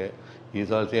கொடுத்தாரு. எனக்கு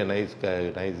is also a nice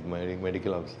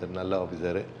medical officer, நல்ல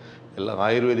ஆஃபீஸர். எல்லாம்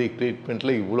ஆயுர்வேதிக்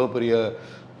ட்ரீட்மெண்ட்டில் இவ்வளோ பெரிய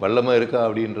வல்லமாக இருக்கா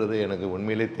அப்படின்றது எனக்கு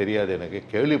உண்மையிலே தெரியாது. எனக்கு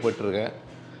கேள்விப்பட்டிருக்கேன்.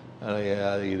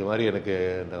 இது மாதிரி எனக்கு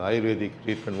இந்த ஆயுர்வேதிக்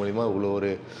ட்ரீட்மெண்ட் மூலிமா இவ்வளோ ஒரு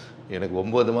எனக்கு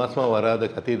 9 மாதமாக வராத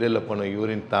கத்தீட்ரலில் போன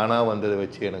யூரின் தானாக வந்ததை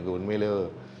வச்சு எனக்கு உண்மையிலே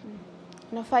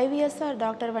நான் 5 இயர்ஸாக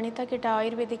டாக்டர் வனிதா கிட்ட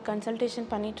ஆயுர்வேதிக் கன்சல்டேஷன்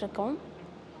பண்ணிகிட்ருக்கோம்.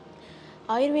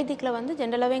 ஆயுர்வேதிக்கில் வந்து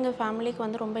ஜென்ரலாகவே எங்கள் ஃபேமிலிக்கு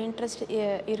வந்து ரொம்ப இன்ட்ரெஸ்ட்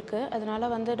இருக்குது.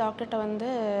 அதனால் வந்து டாக்டர்கிட்ட வந்து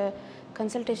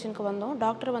கன்சல்டேஷனுக்கு வந்தோம்.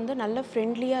 டாக்டர் வந்து நல்ல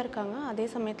ஃப்ரெண்ட்லியாக இருக்காங்க, அதே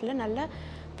சமயத்தில் நல்ல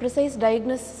ப்ரிசைஸ்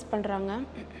டயக்னோசிஸ் பண்ணுறாங்க.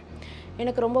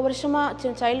 எனக்கு ரொம்ப வருஷமாக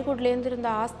சைல்ட்ஹுட்லேருந்து இருந்த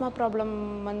ஆஸ்மா ப்ராப்ளம்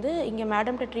வந்து இங்கே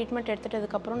மேடம்கிட்ட ட்ரீட்மெண்ட்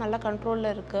எடுத்துட்டதுக்கப்புறம் நல்லா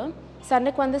கண்ட்ரோலில் இருக்குது.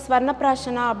 சன்னுக்கு வந்து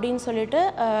ஸ்வர்ணப்ராஷனா அப்படின்னு சொல்லிட்டு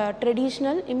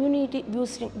traditional immunity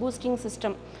boosting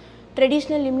system,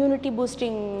 traditional immunity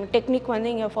boosting technique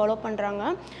வந்து இங்கே ஃபாலோ பண்ணுறாங்க.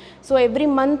 ஸோ எவ்ரி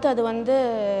மந்த் அது வந்து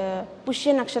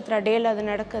புஷ்ய நட்சத்திர டேயில் அது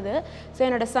நடக்குது. ஸோ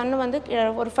என்னோடய சன் வந்து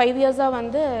ஒரு 5 இயர்ஸாக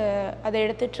வந்து அதை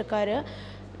எடுத்துகிட்ருக்காரு.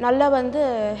 நல்லா வந்து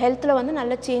ஹெல்த்தில் வந்து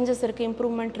நல்ல சேஞ்சஸ் இருக்குது,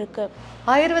 இம்ப்ரூவ்மெண்ட் இருக்குது.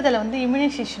 ஆயுர்வேதில் வந்து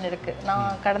இம்யூனைசேஷன் இருக்குது.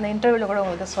 நான் கடந்த இன்டர்வியூவில் கூட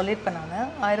உங்களுக்கு சொல்லியிருப்பேன்.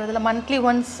 நான் ஆயுர்வேதில் மந்த்லி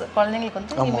ஒன்ஸ் குழந்தைங்களுக்கு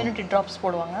வந்து இம்யூனிட்டி ட்ராப்ஸ்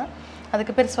போடுவாங்க.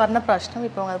 அதுக்கு பேர் ஸ்வர்ண பிராஷ்னம்.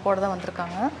 இப்போ அவங்க அது போட தான்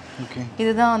வந்திருக்காங்க. ஓகே.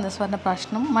 இதுதான் அந்த ஸ்வர்ண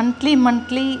பிராஷ்னம்.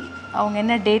 மந்த்லி அவங்க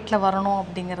என்ன டேட்டில் வரணும்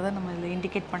அப்படிங்கிறத நம்ம இதில்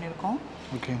இண்டிகேட் பண்ணியிருக்கோம்.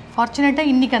 ஓகே.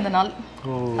 ஃபார்ச்சுனேட்டாக இன்றைக்கி அந்த நாள்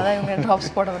அதான் இவங்க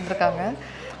ட்ராப்ஸ் போட வந்திருக்காங்க.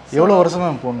 எவ்வளோ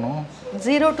வருஷமாக போடணும்?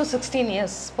 0 to 16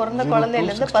 years. பிறந்த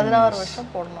குழந்தையிலேருந்து 16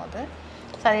 வருஷம் போடணும் அது.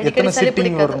 சரி, எத்தனை அடிக்கடி சளி sitting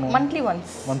பிடிக்காது. வரணும்? Monthly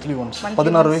once.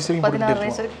 16 வயசு வரைக்கும் 16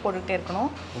 வயசு வரைக்கும் போட்டுகிட்டே இருக்கணும்.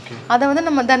 ஓகே. அதை வந்து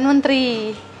நம்ம தன்வந்திரி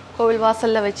கோவில்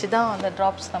வாசலில் வச்சு தான் அந்த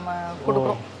ட்ராப்ஸ் நம்ம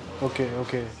கொடுக்குறோம். Okay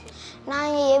okay.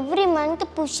 நான் எவ்ரி மந்த்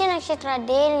புஷ்ய நட்சத்திர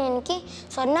டே அன்னைக்கு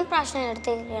சொர்ண பிராசனம்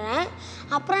எடுத்துக்கிறேன்.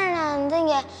 அப்புறம் நான் வந்து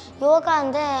இங்கே யோகா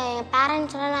வந்து என்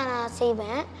பேரண்ட்ஸ்லாம் நான்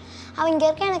செய்வேன். அவங்க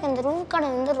இருக்க எனக்கு அந்த ரூம் கடை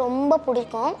வந்து ரொம்ப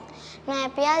பிடிக்கும். நான்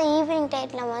எப்போயாவது ஈவினிங்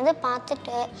டைத்தில் வந்து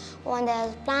பார்த்துட்டு அந்த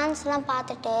பிளான்ஸ்லாம்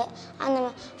பார்த்துட்டு அந்த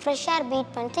ஃப்ரெஷ் ஏர்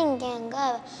பீட் பண்ணிட்டு இங்கே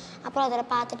அப்புறம்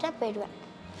அதில் பார்த்துட்டு போயிடுவேன்.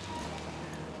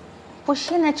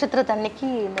 புஷ்ய நட்சத்திரத்தன்னைக்கு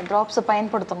இந்த ட்ராப்ஸை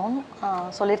பயன்படுத்தணும்னு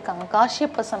சொல்லியிருக்காங்க.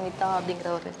 காஷ்யப்ப சமிதா அப்படிங்கிற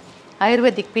ஒரு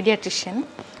ஆயுர்வேதிக் பீடியாட்ரிஷியன்.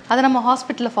 அதை நம்ம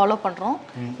ஹாஸ்பிட்டலில் ஃபாலோ பண்ணுறோம்.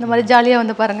 இந்த மாதிரி ஜாலியாக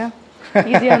வந்து பாருங்கள்,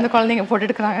 ஈஸியாக வந்து குழந்தைங்க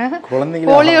போட்டுட்டுருக்காங்க.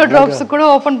 போலியோ ட்ராப்ஸ் கூட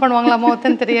ஓப்பன் பண்ணுவாங்களாமா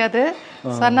ஒருத்தன்னு தெரியாது.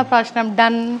 ஸ்வர்ண பிராஷ்னம்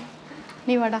டன்.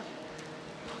 நீ வாடா.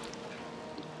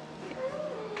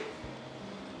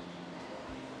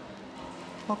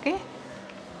 ஓகே.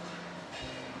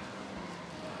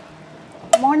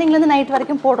 மார்னிங்லேருந்து நைட்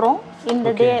வரைக்கும் போடுறோம். இந்த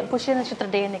டே புஷ்ய நட்சத்திர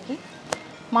டே அன்னைக்கு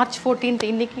மார்ச் 14th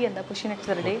இன்னைக்கு அந்த புஷ்ய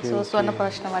நட்சத்திர டே. ஸோ ஸ்வர்ண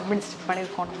பிராஷ்னம் அட்மினிஸ்ட்ரேட்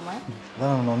பண்ணியிருக்கோம் நம்ம.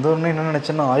 அதான் நான் வந்து உடனே என்ன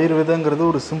நினச்சேன்னா ஆயுர்வேதாங்கிறது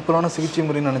ஒரு சிம்பிளான சிகிச்சை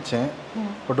முறைன்னு நினச்சேன்.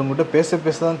 பட் உங்கள்கிட்ட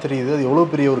பேச தான் தெரியுது அது எவ்வளோ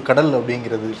பெரிய ஒரு கடல்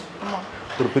அப்படிங்கிறது,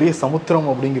 ஒரு பெரிய சமுத்திரம்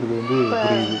அப்படிங்கிறது வந்து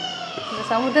புரியுது. இந்த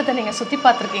சமுத்திரத்தை நீங்கள் சுற்றி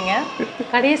பார்த்துருக்கீங்க.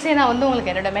 கடைசியாக நான் வந்து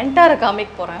உங்களுக்கு என்னோட மென்டாரை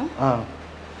காமிக்க போகிறேன்.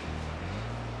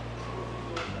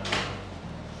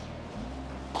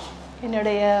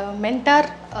 என்னுடைய மென்டார்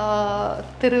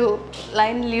திரு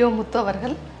லைன் லியோ முத்து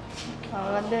அவர்கள்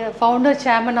வந்து founder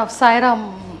chairman of Sairam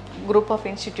group of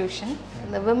institution.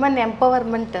 இந்த women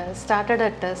empowerment started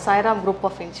at Sairam group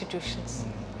of institutions.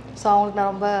 So அவங்களுக்கு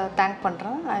நான் ரொம்ப தேங்க்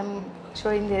பண்ணுறேன். I am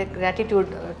showing the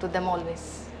gratitude to them always.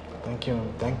 Thank you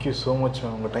ma'am. Thank you so much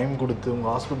ma'am. உங்கள் time கொடுத்து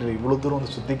உங்கள் ஹாஸ்பிட்டல் இவ்வளோ தூரம்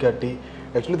வந்து சுற்றி காட்டி,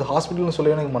 ஆக்சுவலி இந்த ஹாஸ்பிட்டல்னு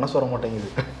சொல்ல எனக்கு மனசு வர மாட்டேங்குது.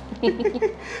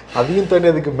 அதையும் தாண்டி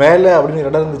அதுக்கு மேலே அப்படின்னு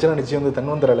இடம் இருந்துச்சுன்னா நிச்சயம் வந்து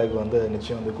தன்வந்திராலயாக்கு வந்து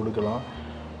நிச்சயம் வந்து கொடுக்கலாம்.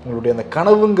 உங்களுடைய அந்த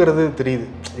கனவுங்கிறது தெரியுது.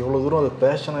 எவ்வளோ தூரம் அது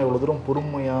பேஷனாக, எவ்வளோ தூரம்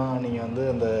பொறுமையாக நீங்கள் வந்து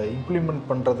அந்த இம்ப்ளிமெண்ட்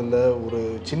பண்ணுறதில்ல ஒரு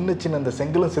சின்ன அந்த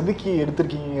செங்கலும் செதுக்கி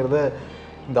எடுத்திருக்கீங்கிறத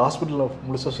இந்த ஹாஸ்பிட்டலில்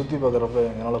முழுசாக சுற்றி பார்க்குறப்ப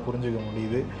என்னால் புரிஞ்சுக்க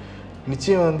முடியுது.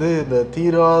 நிச்சயம் வந்து இந்த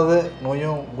தீராத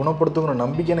நோயும் குணப்படுத்துங்கிற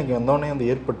நம்பிக்கை எனக்கு வந்தோடனே வந்து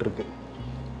ஏற்பட்டிருக்கு.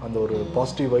 அந்த ஒரு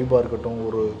பாசிட்டிவ் வைப்பாக இருக்கட்டும்,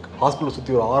 ஒரு ஹாஸ்பிட்டலை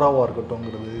சுற்றி ஒரு ஆறாவாக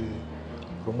இருக்கட்டும்ங்கிறது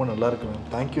ரொம்ப நல்லா இருக்கு மேம்.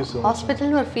 Thank you so much.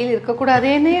 ஹாஸ்பிட்டல்னு ஒரு ஃபீல்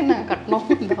இருக்கக்கூடாதேன்னு நான் கட்டணும்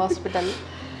இந்த ஹாஸ்பிட்டல்.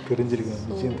 தெரிஞ்சிருக்கேன்,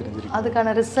 நிச்சயம் தெரிஞ்சிருக்கேன்.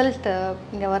 அதுக்கான ரிசல்ட்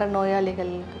இங்கே வர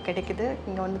நோயாளிகளுக்கு கிடைக்குது.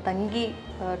 இங்கே வந்து தங்கி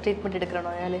ட்ரீட்மெண்ட் எடுக்கிற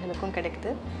நோயாளிகளுக்கும்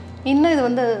கிடைக்குது. இன்னும் இது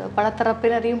வந்து பல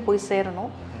தரப்பினரையும் போய்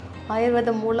சேரணும்.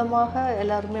 ஆயுர்வேதம் மூலமாக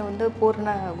எல்லாருமே வந்து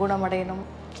பூர்ண குணமடையணும்.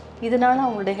 இதனால்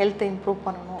அவங்களுடைய ஹெல்த்தை இம்ப்ரூவ்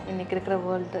பண்ணணும். இன்றைக்கி இருக்கிற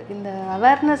வேர்ல்டு இந்த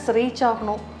அவேர்னஸ் ரீச்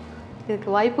ஆகணும். இதுக்கு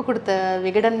வாய்ப்பு கொடுத்த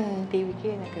விகடன் டிவிக்கு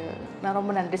எனக்கு நான்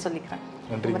ரொம்ப நன்றி சொல்லிக்கிறேன்.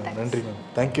 நன்றி மேம். நன்றி ma'am.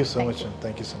 Thank you so much ma'am.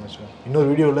 Thank you so much ma'am. இன்னொரு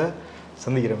வீடியோவில்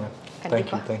சந்திக்கிறேன் மேம்.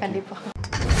 கண்டிப்பாக.